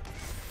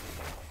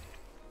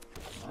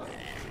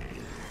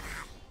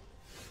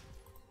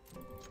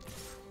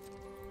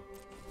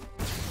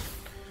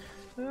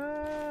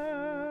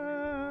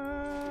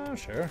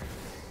 Sure.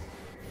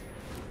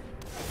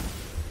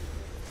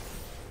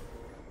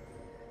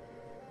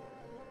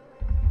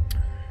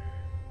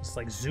 It's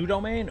like Zoo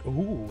Domain?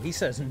 Ooh, he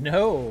says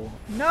no.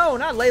 No,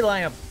 not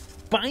Leyline of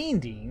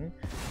Binding.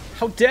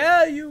 How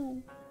dare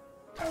you?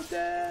 How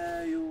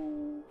dare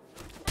you?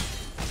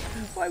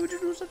 Why would you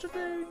do such a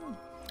thing?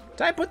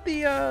 Did I put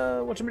the,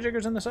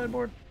 whatchamajiggers in the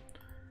sideboard?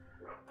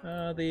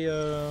 Can't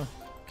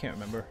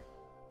remember.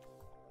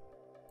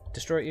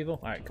 Destroy Evil?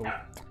 Alright, cool.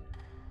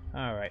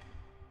 Alright.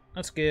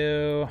 Let's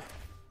go.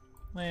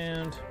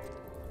 Land.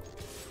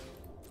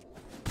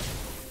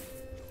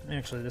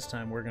 Actually, this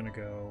time we're gonna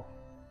go...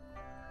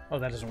 Oh,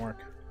 that doesn't work.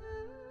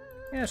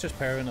 Yeah, it's just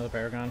another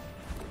Paragon.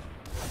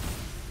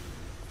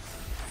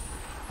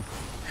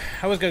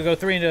 I was gonna go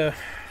 3 into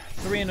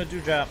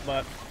Dewdrop,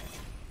 but...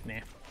 Nah.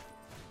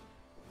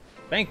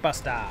 Bank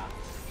Buster!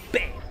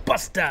 Bank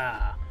Buster!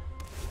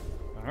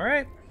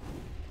 Alright.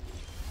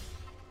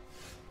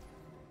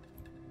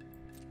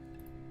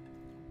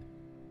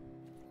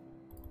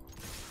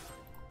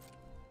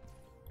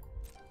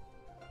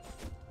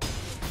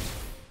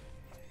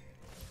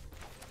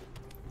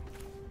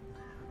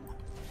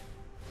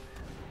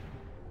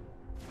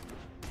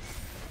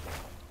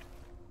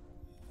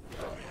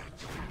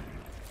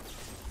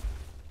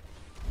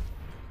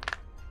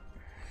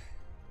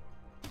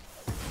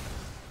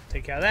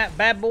 Take out that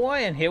bad boy,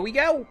 and here we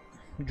go.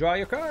 Draw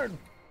your card.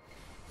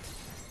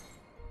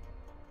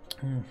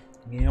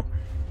 Yep.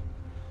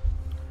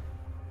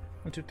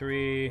 1, 2,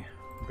 3.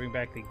 Bring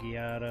back the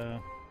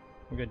Giada.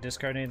 We're gonna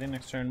discard anything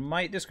next turn.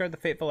 Might discard the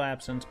Fateful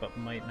Absence, but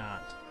might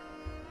not.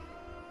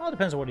 Well, it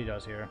depends on what he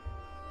does here.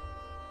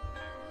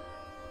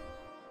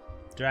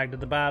 Dragged at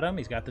the bottom.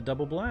 He's got the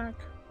double black.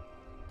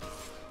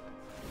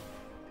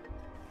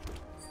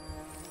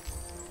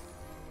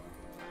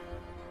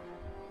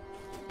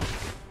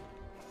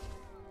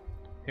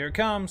 Here it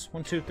comes.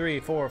 1, 2, 3,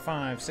 4,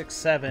 5, 6,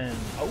 7.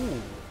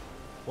 Oh!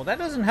 Well, that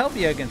doesn't help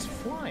you against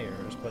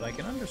flyers, but I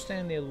can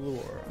understand the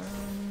allure.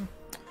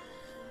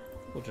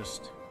 We'll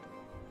just...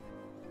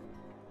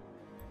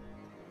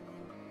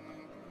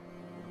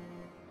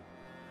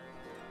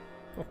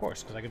 Of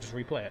course, because I could just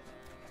replay it.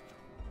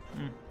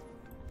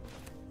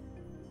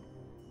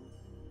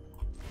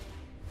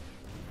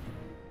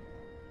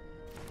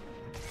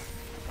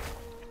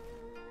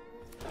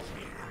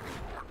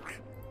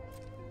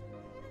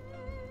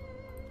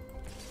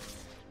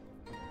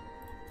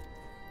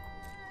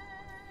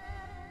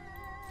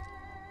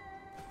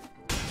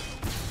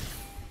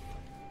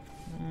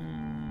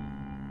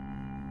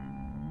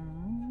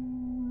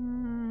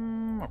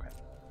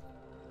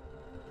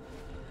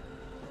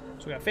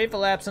 So we got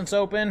Fateful Absence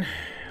open.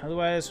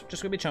 Otherwise,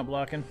 just gonna be chump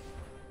blocking.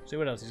 See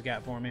what else he's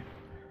got for me.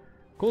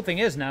 Cool thing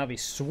is now if he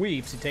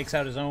sweeps, he takes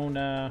out his own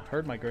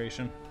herd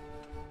migration.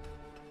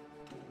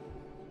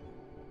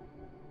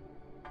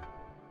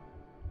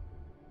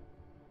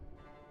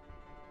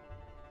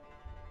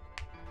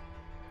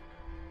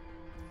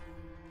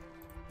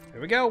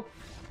 There we go.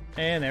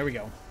 And there we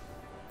go.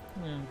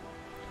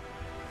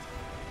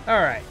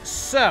 Alright,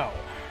 so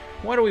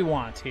what do we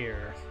want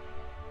here?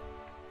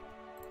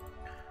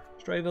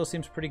 Strayville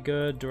seems pretty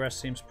good. Duress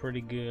seems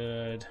pretty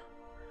good.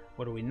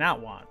 What do we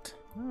not want?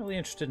 I'm not really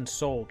interested in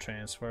Soul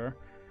Transfer.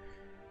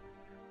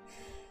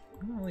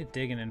 I'm not really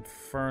digging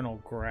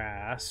Infernal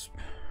Grasp.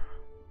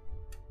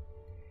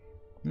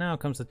 Now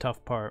comes the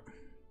tough part.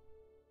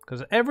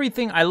 Because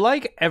everything, I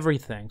like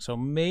everything, so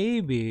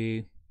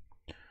maybe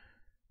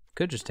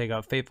could just take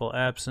out Fateful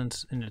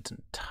Absence in its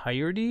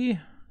entirety.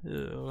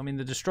 I mean,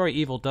 the Destroy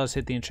Evil does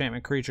hit the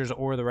enchantment creatures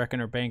or the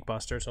Reckoner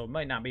Bankbuster, so it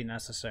might not be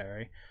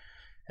necessary.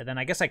 And then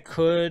I guess I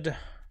could,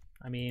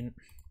 I mean,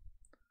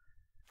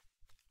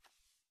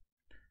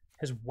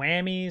 his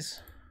whammies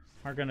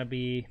are going to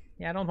be,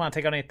 yeah, I don't want to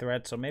take out any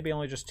threats, so maybe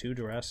only just 2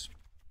 Duress.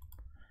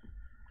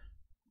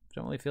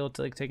 Don't really feel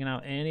like taking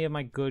out any of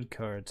my good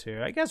cards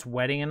here. I guess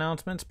Wedding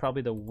Announcement's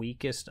probably the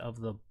weakest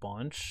of the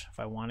bunch if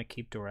I want to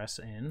keep Duress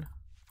in.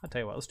 I'll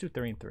tell you what, let's do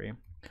 3 and 3.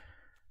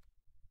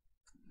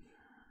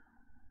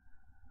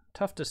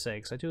 Tough to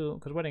say,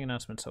 because Wedding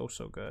Announcement's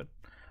so good.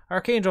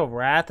 Archangel of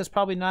Wrath is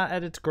probably not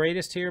at its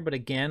greatest here, but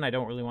again, I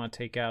don't really want to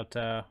take out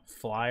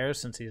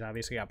flyers since he's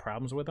obviously got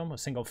problems with them. A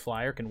single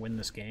flyer can win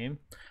this game.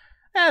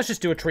 Let's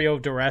just do a trio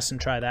of Duress and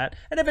try that.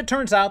 And if it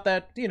turns out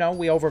that, you know,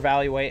 we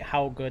overvaluate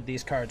how good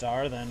these cards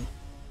are, then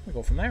we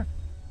go from there.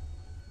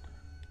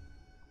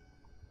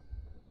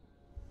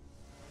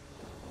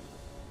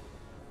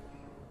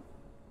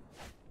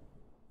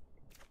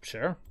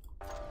 Sure.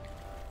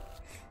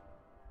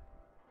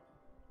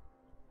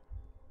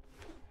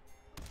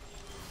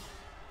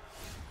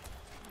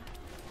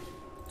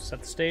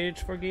 Set the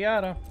stage for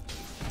Giada.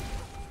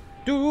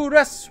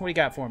 Duress! What do you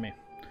got for me?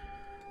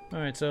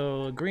 Alright,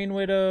 so Green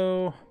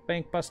Widow,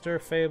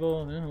 Bankbuster,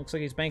 Fable. Looks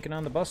like he's banking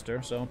on the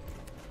Buster, so.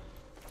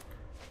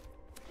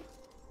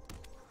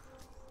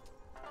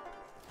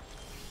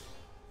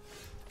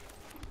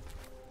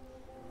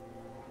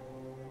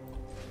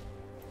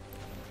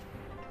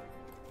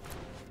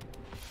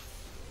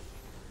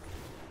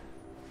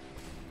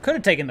 Could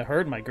have taken the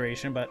Herd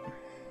Migration, but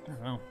I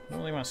don't know. I don't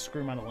really want to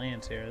screw him out of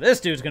lands here. This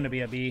dude's going to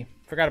be a B.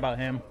 Forgot about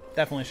him.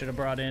 Definitely should have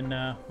brought in,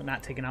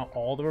 not taking out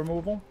all the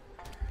removal.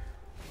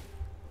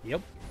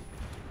 Yep.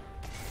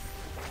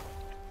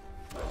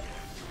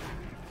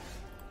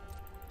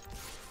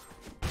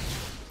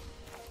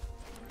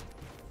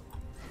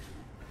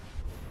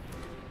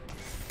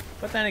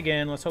 But then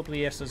again, let's hope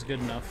Liesa's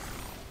good enough.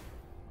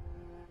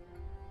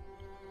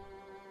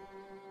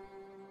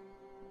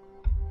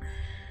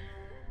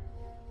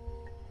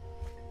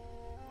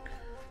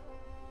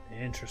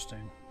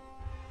 Interesting.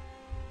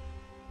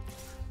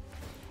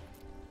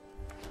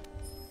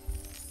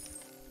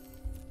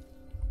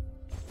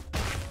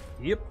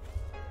 Yep.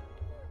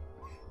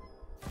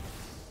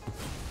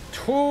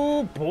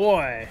 Oh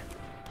boy.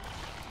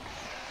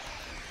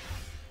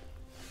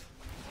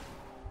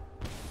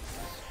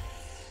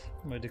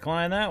 I'm gonna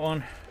decline that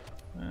one.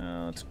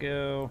 Let's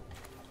go.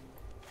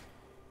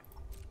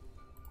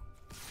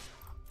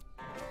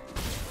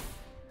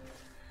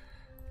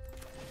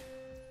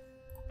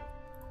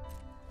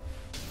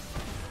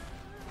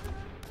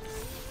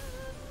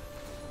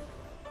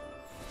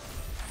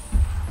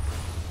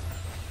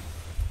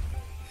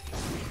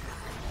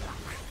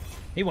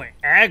 He went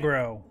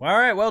aggro.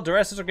 Alright, well,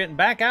 Duresses are getting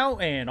back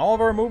out, and all of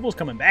our removals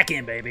coming back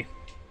in, baby.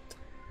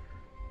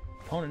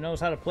 Opponent knows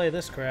how to play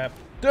this crap.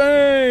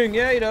 Dang!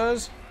 Yeah, he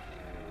does.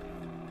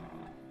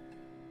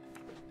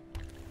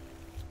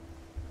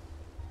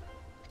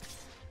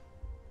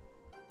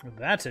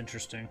 That's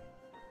interesting.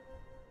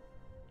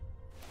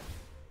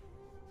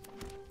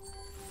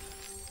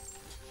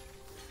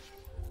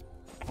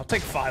 I'll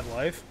take 5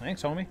 life.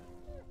 Thanks, homie.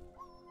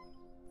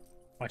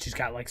 Watch, he's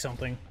got, like,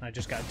 something. I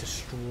just got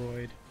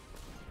destroyed.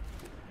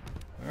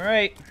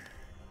 Alright.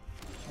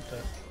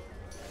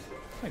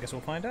 I guess we'll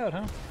find out,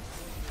 huh?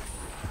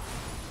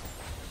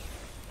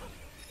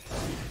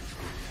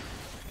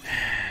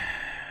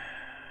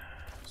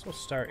 So we'll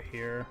start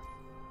here.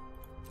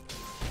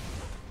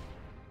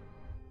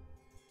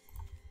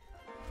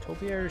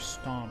 Topiary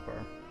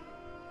Stomper.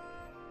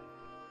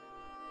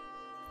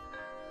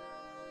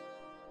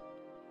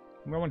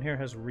 No one here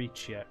has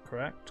reach yet,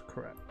 correct?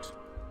 Correct.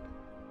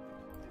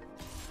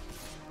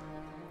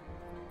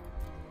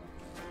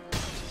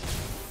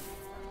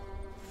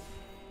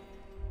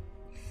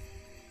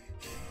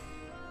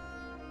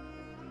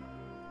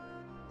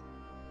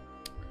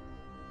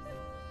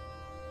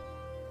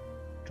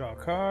 Draw a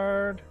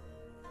card.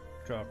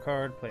 Draw a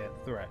card, play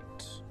a threat.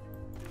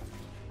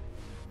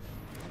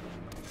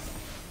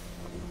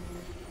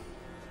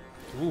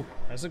 Ooh,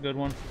 that's a good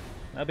one.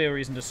 That'll be a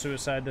reason to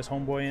suicide this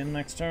homeboy in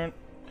next turn.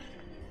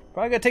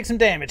 Probably gotta take some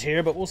damage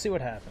here, but we'll see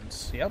what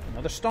happens. Yep,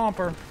 another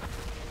Stomper.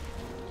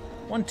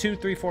 1, 2,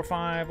 3, 4,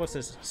 5. What's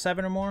this?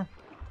 7 or more?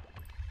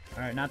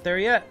 Alright, not there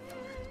yet.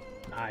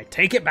 I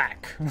take it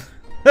back.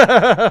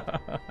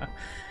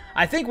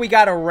 I think we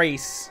got a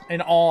race, in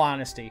all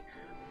honesty.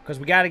 Because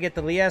we got to get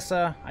the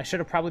Liesa. I should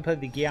have probably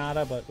played the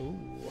Giada, but ooh,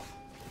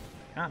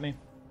 got me.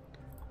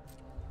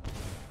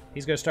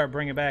 He's going to start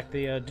bringing back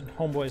the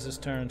homeboys this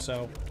turn,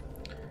 so...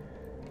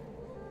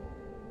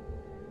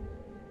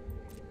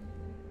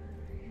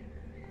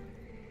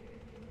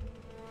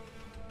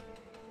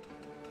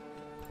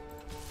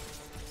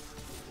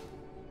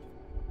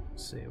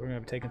 Let's see, we're going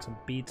to be taking some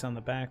beats on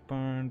the back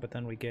burn, but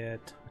then we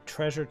get a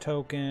treasure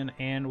token,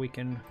 and we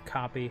can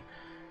copy...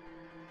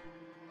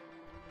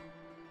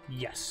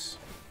 Yes.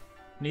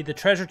 Need the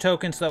treasure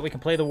token so that we can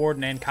play the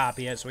Warden and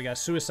copy it, so we got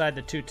Suicide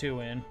the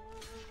 2/2 in.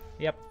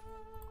 Yep.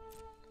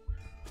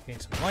 Gain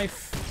some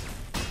life.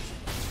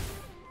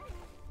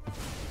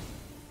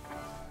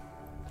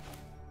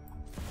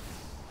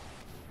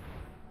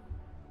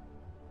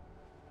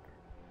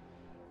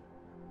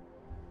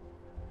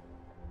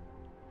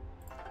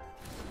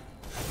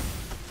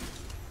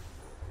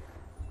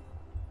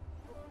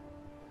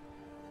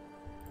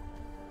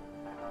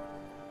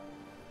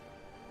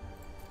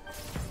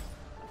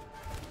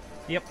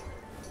 Yep.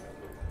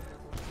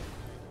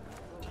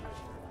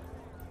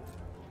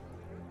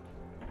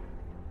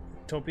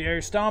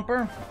 Topiary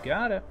Stomper.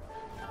 Got it.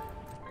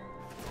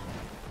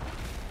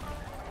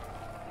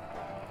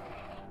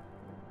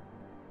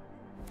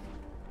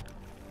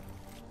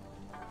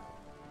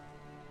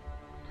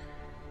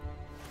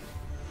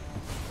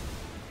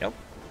 Yep.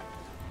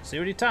 See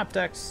what he top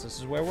decks. This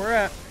is where we're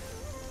at.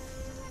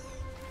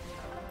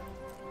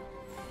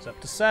 It's up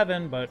to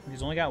 7, but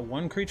he's only got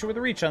 1 creature with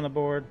a reach on the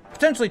board.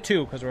 Potentially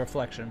 2 because of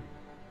Reflection.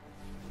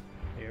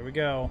 Here we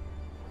go.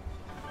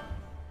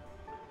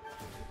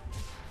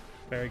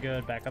 Very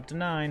good. Back up to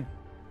 9.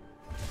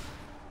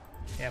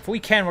 Yeah, if we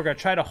can, we're going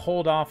to try to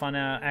hold off on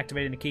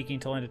activating the Kiki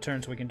until end of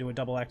turn so we can do a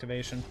double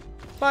activation.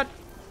 But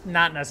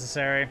not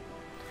necessary.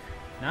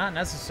 Not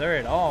necessary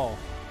at all.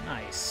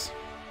 Nice.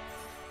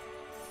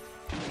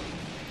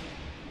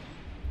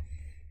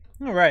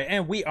 Alright,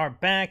 and we are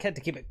back. Had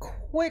to keep it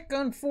quick,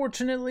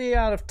 unfortunately,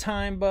 out of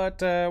time,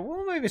 but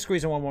we'll maybe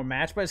squeeze in one more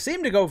match, but it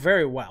seemed to go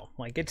very well.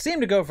 Like, it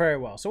seemed to go very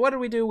well. So what did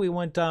we do? We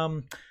went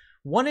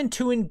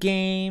 1-2 in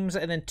games,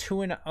 and then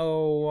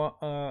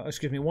 2-0,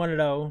 excuse me,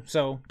 1-0.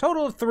 So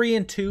total of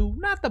 3-2.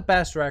 Not the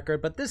best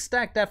record, but this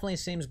stack definitely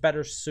seems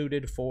better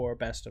suited for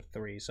best of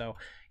 3. So,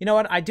 you know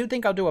what? I do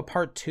think I'll do a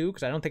part 2,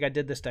 because I don't think I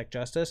did this deck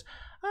justice.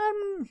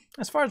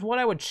 As far as what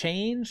I would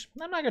change,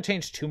 I'm not going to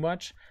change too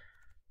much.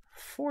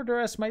 4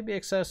 duress might be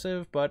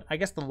excessive, but I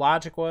guess the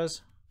logic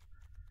was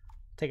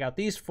take out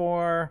these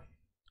 4,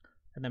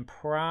 and then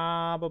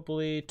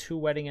probably 2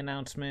 wedding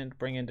announcement,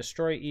 bring in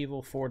destroy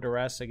evil, 4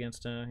 duress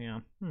against a, you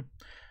know,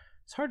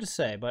 it's hard to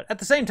say, but at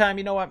the same time,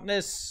 you know what,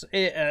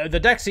 the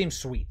deck seems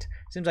sweet.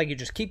 Seems like you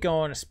just keep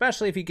going,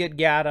 especially if you get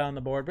Giada on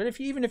the board,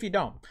 but even if you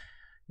don't,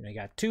 you know, you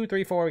got 2,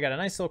 3, 4, we got a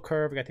nice little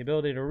curve, we got the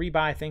ability to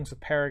rebuy things with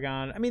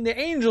Paragon. I mean, the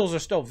Angels are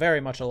still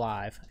very much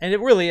alive, and it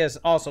really is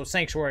also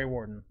Sanctuary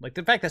Warden. Like,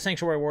 the fact that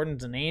Sanctuary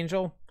Warden's an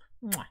Angel,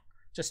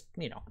 just,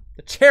 you know,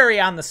 the cherry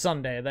on the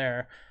sundae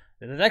there.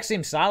 The deck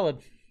seems solid.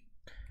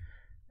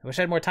 I wish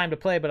I had more time to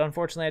play, but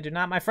unfortunately I do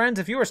not. My friends,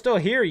 if you are still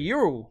here,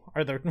 you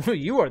are the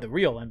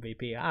real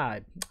MVP.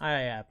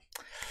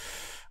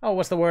 Oh,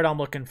 what's the word I'm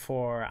looking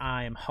for?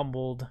 I am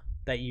humbled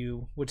that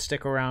you would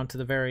stick around to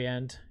the very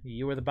end.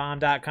 You are the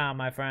bomb.com,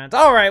 my friends.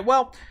 All right,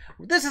 well,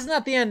 this is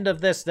not the end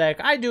of this deck.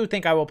 I do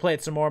think I will play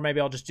it some more.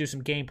 Maybe I'll just do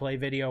some gameplay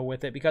video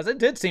with it because it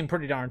did seem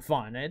pretty darn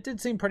fun. It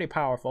did seem pretty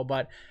powerful,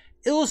 but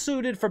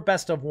ill-suited for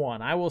best of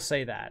 1. I will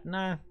say that.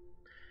 Nah,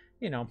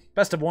 you know,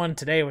 best of 1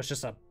 today was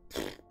just a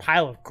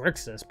pile of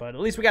Grixis, but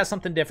at least we got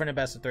something different in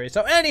best of 3.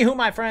 So anywho,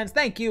 my friends,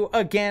 thank you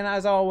again,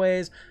 as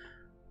always.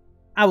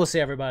 I will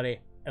see everybody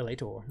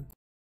later.